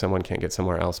that someone can't get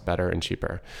somewhere else better and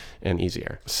cheaper and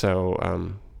easier?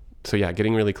 So yeah,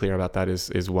 getting really clear about that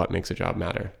is what makes a job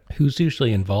matter. Who's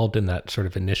usually involved in that sort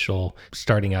of initial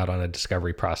starting out on a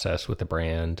discovery process with the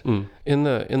brand? In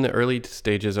the early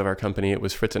stages of our company, it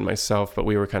was Fritz and myself, but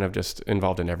we were kind of just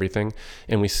involved in everything.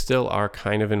 And we still are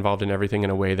kind of involved in everything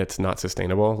in a way that's not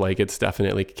sustainable. Like it's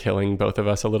definitely killing both of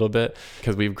us a little bit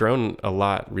because we've grown a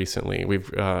lot recently.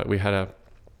 We had a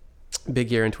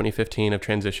big year in 2015 of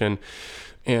transition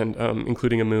and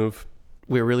including a move.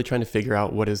 We're really trying to figure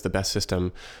out what is the best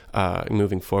system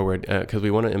moving forward because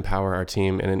we want to empower our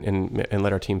team and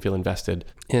let our team feel invested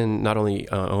in not only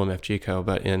OMFGCO,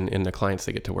 but in the clients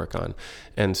they get to work on.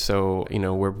 And so,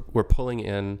 we're pulling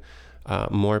in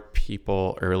more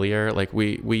people earlier. Like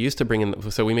we used to bring in,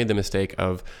 so we made the mistake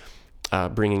of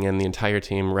bringing in the entire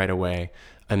team right away.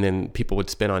 And then people would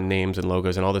spin on names and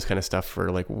logos and all this kind of stuff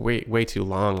for like way too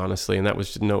long, honestly. And that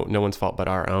was just no one's fault but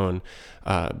our own,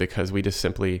 because we just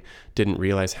simply didn't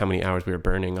realize how many hours we were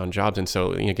burning on jobs. And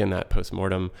so again, that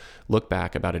postmortem look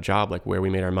back about a job, like where we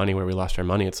made our money, where we lost our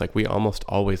money. It's like we almost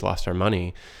always lost our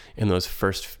money in those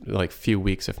first like few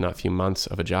weeks, if not few months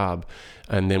of a job.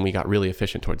 And then we got really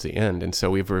efficient towards the end. And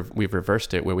so we've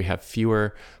reversed it where we have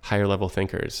fewer higher level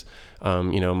thinkers,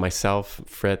 myself,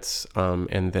 Fritz,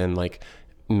 and then like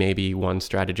maybe one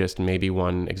strategist, maybe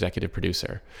one executive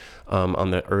producer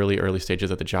on the early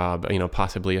stages of the job,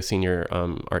 possibly a senior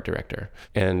art director.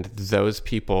 And those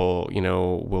people,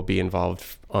 will be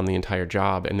involved on the entire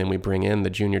job. And then we bring in the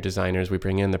junior designers, we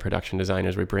bring in the production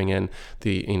designers, we bring in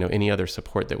the, any other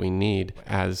support that we need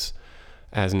as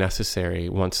necessary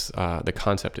once the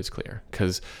concept is clear.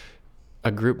 Because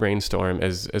a group brainstorm,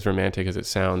 as romantic as it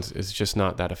sounds, is just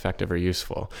not that effective or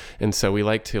useful. And so we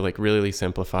like to like really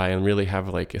simplify and really have,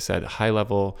 like I said, high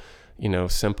level,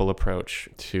 simple approach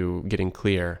to getting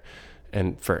clear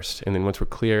and first. And then once we're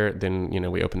clear, then,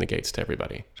 we open the gates to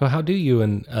everybody. So how do you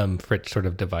and Fritz sort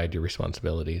of divide your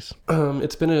responsibilities?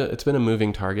 It's been a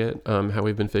moving target, how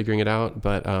we've been figuring it out.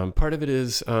 But part of it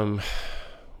is,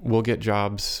 we'll get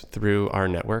jobs through our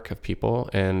network of people.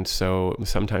 And so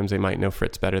sometimes they might know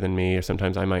Fritz better than me, or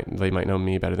sometimes they might know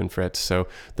me better than Fritz. So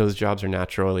those jobs are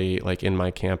naturally like in my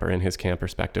camp or in his camp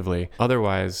respectively.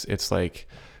 Otherwise, it's like,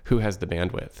 who has the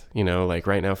bandwidth? Like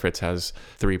right now Fritz has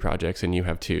 3 projects and you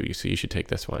have 2, so you should take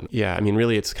this one. Yeah, I mean,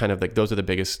 really it's kind of like those are the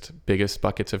biggest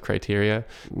buckets of criteria.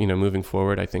 Moving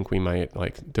forward, I think we might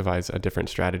like devise a different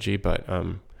strategy, but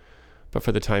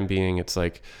for the time being, it's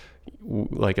like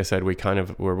I said,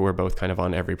 we're both kind of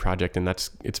on every project, and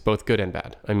it's both good and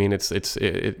bad. I mean, it's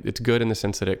good in the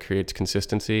sense that it creates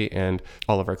consistency, and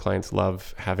all of our clients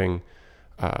love having,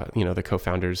 the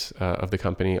co-founders of the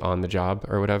company on the job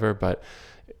or whatever. But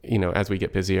as we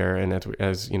get busier and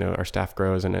as our staff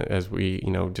grows and as we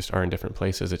just are in different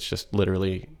places, it's just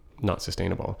literally not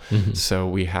sustainable. Mm-hmm. So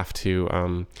we have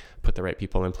to put the right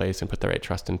people in place and put the right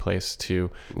trust in place to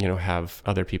have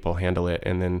other people handle it,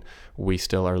 and then we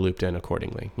still are looped in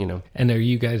accordingly. And are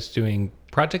you guys doing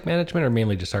project management or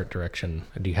mainly just art direction?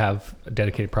 Do you have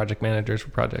dedicated project managers for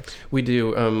projects? We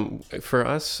do. For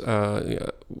us,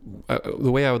 the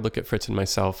way I would look at Fritz and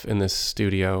myself in this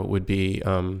studio would be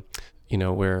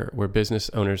we're business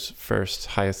owners first,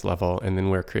 highest level, and then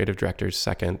we're creative directors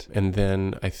second, and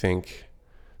then I think.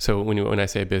 So when I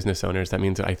say business owners, that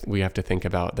means we have to think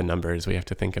about the numbers, we have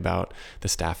to think about the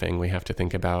staffing, we have to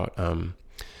think about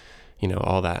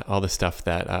all the stuff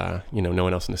that no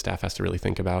one else in the staff has to really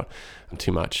think about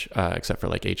too much, except for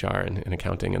like HR and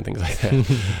accounting and things like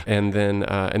that. and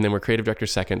then we're creative director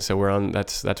second, so we're on.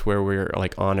 That's where we're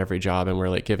like on every job, and we're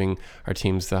like giving our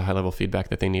teams the high level feedback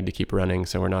that they need to keep running,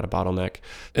 so we're not a bottleneck.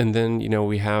 And then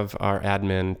we have our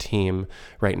admin team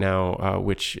right now,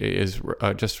 which is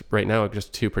just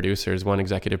 2 producers, one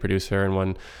executive producer and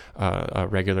one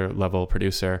regular level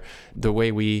producer. The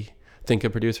way we think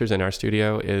of producers in our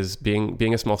studio is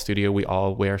being a small studio, we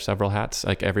all wear several hats.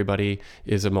 Like everybody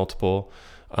is a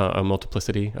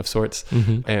multiplicity of sorts.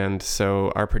 Mm-hmm. And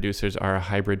so our producers are a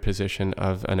hybrid position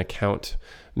of an account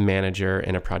manager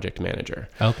and a project manager.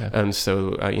 Okay. And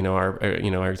so our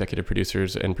executive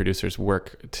producers and producers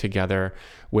work together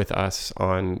with us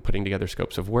on putting together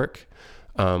scopes of work,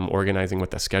 organizing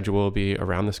what the schedule will be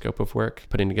around the scope of work,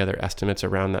 putting together estimates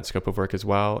around that scope of work as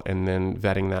well, and then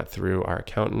vetting that through our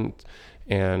accountant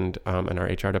and our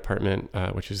HR department,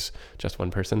 which is just one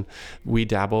person. We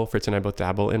dabble, Fritz and I both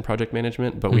dabble in project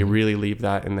management, but we really leave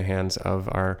that in the hands of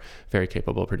our very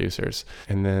capable producers.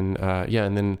 And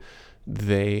then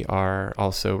they are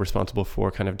also responsible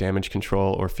for kind of damage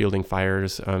control or fielding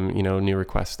fires, new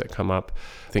requests that come up,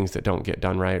 things that don't get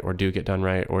done right or do get done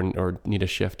right or need a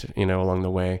shift, along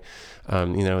the way.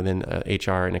 And then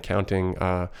HR and accounting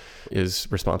is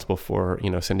responsible for,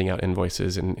 sending out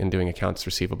invoices and doing accounts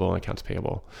receivable and accounts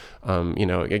payable.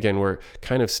 Again, we're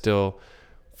kind of still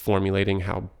formulating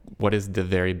what is the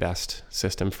very best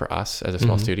system for us as a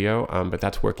small studio, but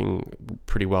that's working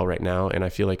pretty well right now, and I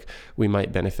feel like we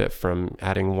might benefit from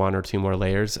adding one or two more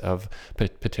layers of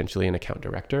potentially an account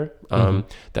director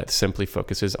that simply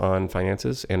focuses on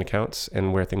finances and accounts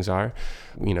and where things are.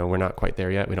 We're not quite there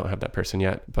yet. We don't have that person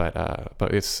yet, but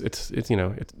it's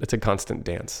a constant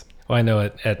dance. Well, I know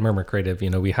at Murmur Creative,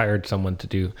 we hired someone to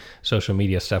do social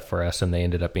media stuff for us, and they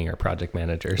ended up being our project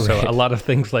manager. So a lot of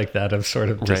things like that have sort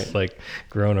of just like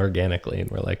grown organically, and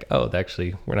we're like, oh,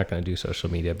 actually, we're not going to do social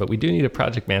media, but we do need a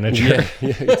project manager.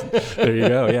 There you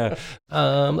go. Yeah.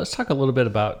 Let's talk a little bit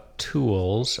about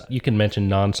tools. You can mention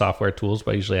non-software tools,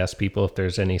 but I usually ask people if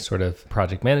there's any sort of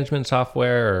project management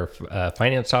software or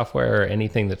finance software or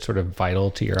anything that's sort of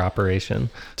vital to your operation.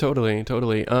 Totally.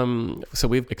 So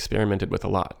we've experimented with a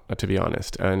lot, to be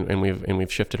honest, and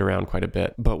we've shifted around quite a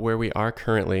bit. But where we are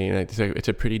currently, and it's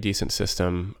a pretty decent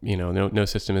system. No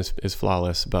system is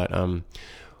flawless, but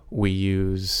we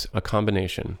use a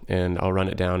combination, and I'll run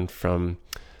it down from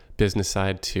business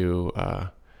side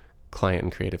to client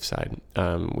and creative side.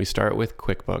 We start with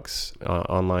QuickBooks.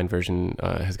 Online version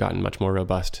has gotten much more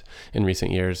robust in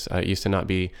recent years. It used to not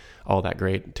be all that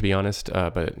great, to be honest,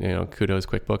 but kudos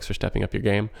QuickBooks for stepping up your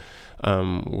game.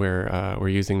 We're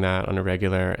using that on a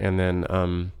regular, and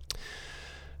then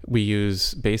we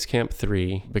use Basecamp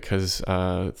 3 because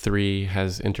 3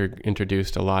 has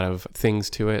introduced a lot of things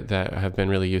to it that have been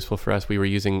really useful for us. We were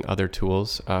using other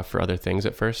tools for other things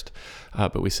at first,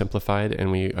 but we simplified and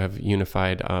we have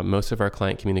unified most of our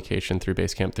client communication through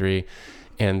Basecamp 3,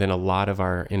 and then a lot of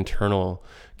our internal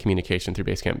communication through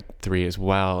Basecamp 3 as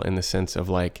well, in the sense of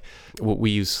like we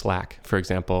use Slack, for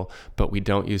example, but we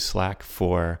don't use Slack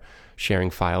for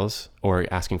sharing files or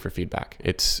asking for feedback.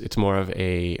 It's more of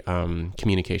a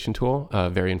communication tool, a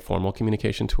very informal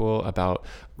communication tool about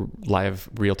live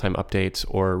real-time updates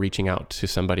or reaching out to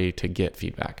somebody to get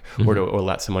feedback or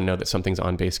let someone know that something's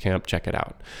on Basecamp, check it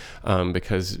out.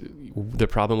 Because the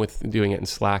problem with doing it in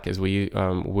Slack is we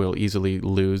will easily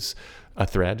lose a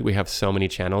thread. We have so many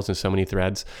channels and so many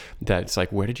threads that it's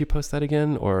like, where did you post that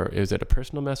again? Or is it a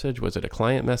personal message? Was it a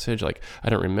client message? Like, I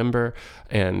don't remember.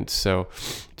 And so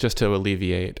just to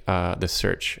alleviate the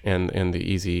search and the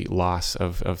easy loss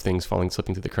of things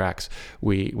slipping through the cracks,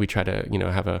 we try to,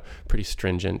 have a pretty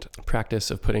stringent practice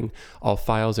of putting all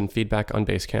files and feedback on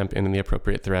Basecamp and in the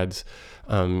appropriate threads.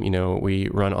 We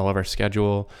run all of our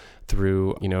schedule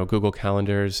through, Google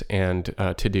Calendars and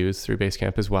to-dos through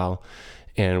Basecamp as well.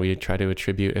 And we try to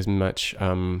attribute as much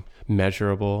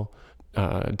measurable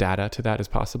data to that as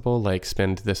possible, like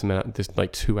spend this amount,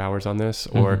 like 2 hours on this,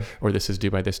 or this is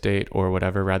due by this date, or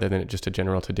whatever, rather than just a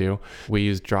general to do. We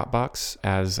use Dropbox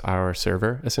as our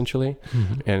server essentially,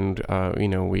 and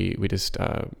we just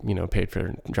paid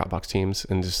for Dropbox Teams,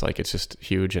 and just like it's just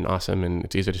huge and awesome, and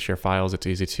it's easy to share files. It's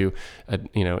easy to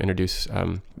introduce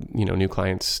new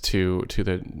clients to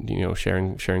the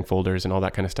sharing folders and all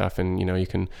that kind of stuff, and you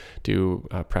can do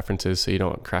preferences so you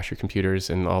don't crash your computers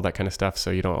and all that kind of stuff,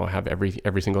 so you don't have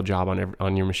every single job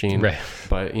on your machine. Right.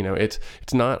 But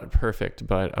it's not perfect,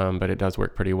 but it does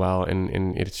work pretty well,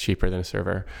 and it's cheaper than a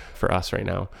server for us right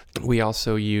now. We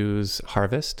also use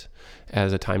Harvest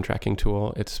as a time tracking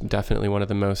tool. It's definitely one of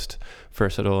the most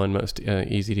versatile and most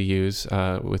easy to use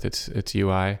with its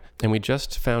UI. And we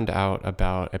just found out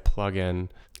about a plugin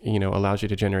allows you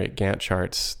to generate Gantt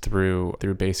charts through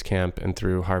Basecamp and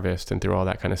through Harvest and through all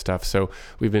that kind of stuff. So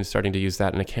we've been starting to use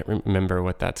that, and I can't remember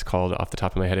what that's called off the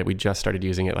top of my head. We just started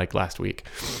using it like last week.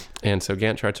 And so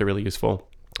Gantt charts are really useful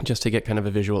just to get kind of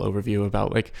a visual overview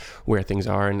about like where things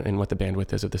are and what the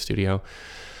bandwidth is of the studio.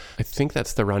 I think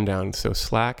that's the rundown. So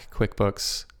Slack,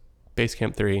 QuickBooks,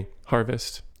 Basecamp 3,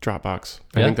 Harvest, Dropbox.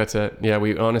 I think that's it. Yeah,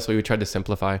 we tried to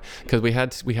simplify because we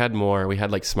had more. We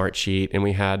had like Smartsheet, and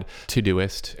we had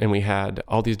Todoist, and we had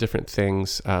all these different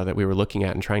things that we were looking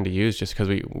at and trying to use, just because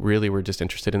we really were just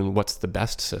interested in what's the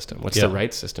best system, what's the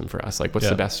right system for us, like what's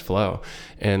the best flow.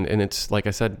 And it's like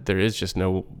I said, there is just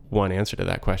no one answer to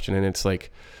that question, and it's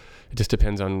like It just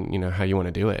depends on, how you want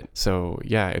to do it. So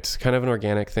yeah, it's kind of an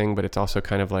organic thing, but it's also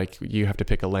kind of like you have to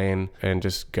pick a lane and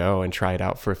just go and try it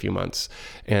out for a few months.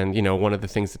 And, one of the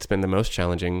things that's been the most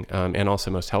challenging and also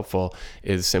most helpful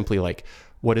is simply like,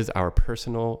 what is our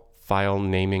personal file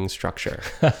naming structure,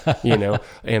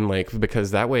 and like,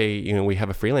 because that way, we have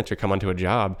a freelancer come onto a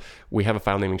job, we have a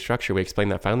file naming structure, we explain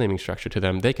that file naming structure to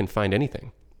them, they can find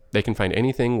anything. They can find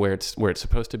anything where it's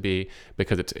supposed to be,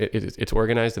 because it's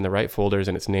organized in the right folders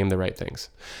and it's named the right things.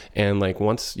 And like,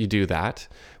 once you do that,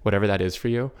 whatever that is for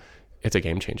you, it's a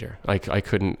game changer. Like I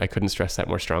couldn't stress that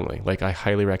more strongly. Like I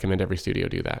highly recommend every studio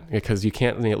do that, because you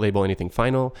can't label anything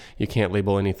final. You can't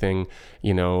label anything,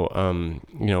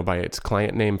 by its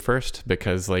client name first,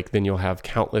 because like then you'll have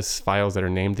countless files that are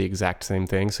named the exact same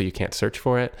thing, so you can't search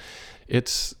for it.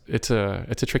 It's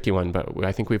a tricky one, but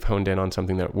I think we've honed in on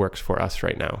something that works for us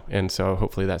right now. And so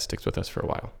hopefully that sticks with us for a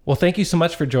while. Well, thank you so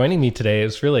much for joining me today.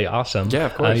 It's really awesome. Yeah,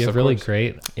 of course. You have really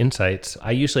great insights.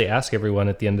 I usually ask everyone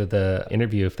at the end of the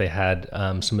interview if they had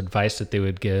some advice that they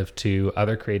would give to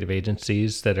other creative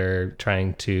agencies that are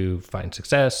trying to find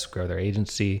success, grow their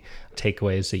agency,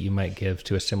 takeaways that you might give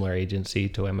to a similar agency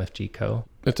to OMFGCO.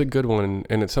 It's a good one,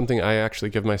 and it's something I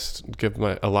actually give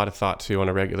a lot of thought to on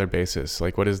a regular basis.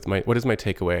 Like, what is my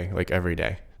takeaway, like, every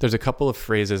day? There's a couple of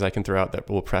phrases I can throw out that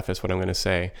will preface what I'm going to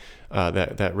say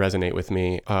that resonate with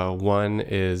me. One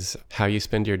is, how you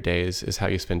spend your days is how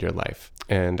you spend your life.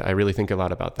 And I really think a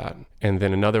lot about that. And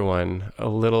then another one, a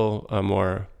little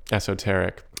more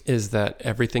esoteric, is that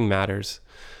everything matters,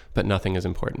 but nothing is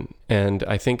important. And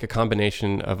I think a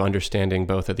combination of understanding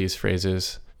both of these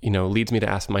phrases, leads me to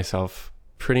ask myself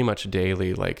pretty much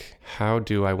daily, like, how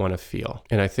do I want to feel?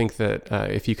 And I think that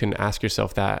if you can ask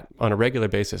yourself that on a regular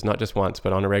basis, not just once,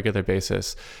 but on a regular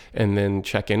basis, and then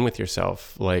check in with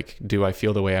yourself, like, do I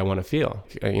feel the way I want to feel?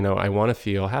 I want to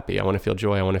feel happy. I want to feel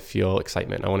joy. I want to feel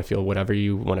excitement. I want to feel whatever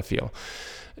you want to feel.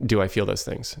 Do I feel those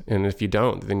things? And if you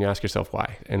don't, then you ask yourself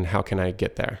why, and how can I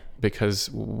get there?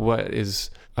 Because what is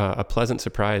a pleasant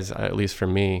surprise, at least for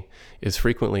me, is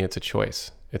frequently it's a choice.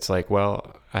 It's like,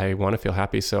 well, I want to feel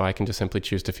happy, so I can just simply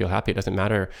choose to feel happy. It doesn't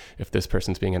matter if this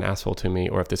person's being an asshole to me,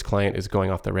 or if this client is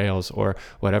going off the rails, or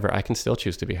whatever. I can still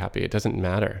choose to be happy. It doesn't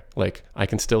matter. Like, I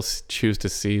can still choose to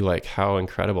see like how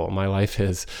incredible my life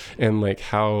is, and like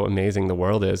how amazing the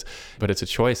world is. But it's a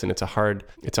choice, and it's a hard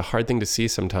thing to see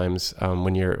sometimes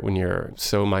when you're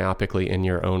so myopically in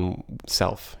your own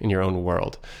self, in your own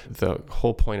world. The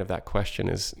whole point of that question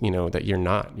is, that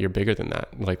you're bigger than that.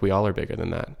 Like, we all are bigger than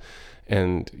that.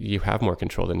 And you have more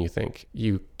control than you think.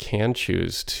 You can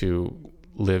choose to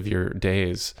live your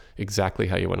days exactly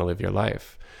how you want to live your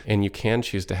life. And you can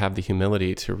choose to have the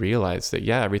humility to realize that,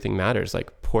 yeah, everything matters.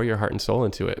 Like, pour your heart and soul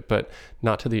into it, but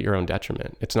not to your own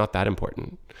detriment. It's not that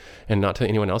important. And not to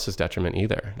anyone else's detriment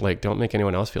either. Like, don't make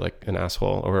anyone else feel like an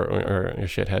asshole or a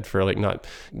shithead for like not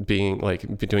being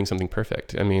like doing something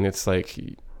perfect. I mean, it's like,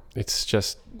 it's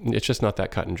just not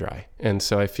that cut and dry. And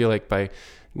so I feel like by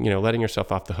letting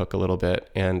yourself off the hook a little bit,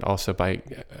 and also by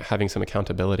having some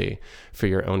accountability for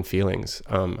your own feelings,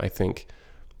 I think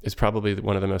is probably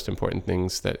one of the most important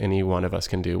things that any one of us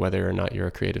can do, whether or not you're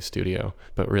a creative studio,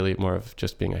 but really more of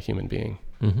just being a human being.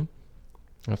 Mm-hmm.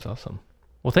 That's awesome.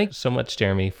 Well, thanks so much,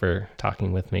 Jeremy, for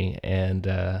talking with me, and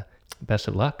best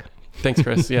of luck. Thanks,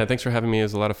 Chris. Yeah, thanks for having me. It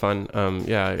was a lot of fun.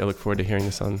 I look forward to hearing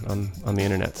this on the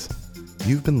internets.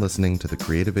 You've been listening to the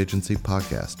Creative Agency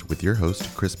Podcast with your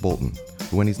host, Chris Bolton,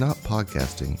 who, when he's not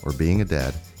podcasting or being a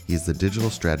dad, he's the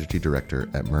Digital Strategy Director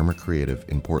at Murmur Creative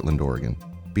in Portland, Oregon.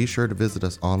 Be sure to visit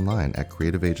us online at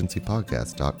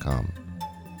creativeagencypodcast.com.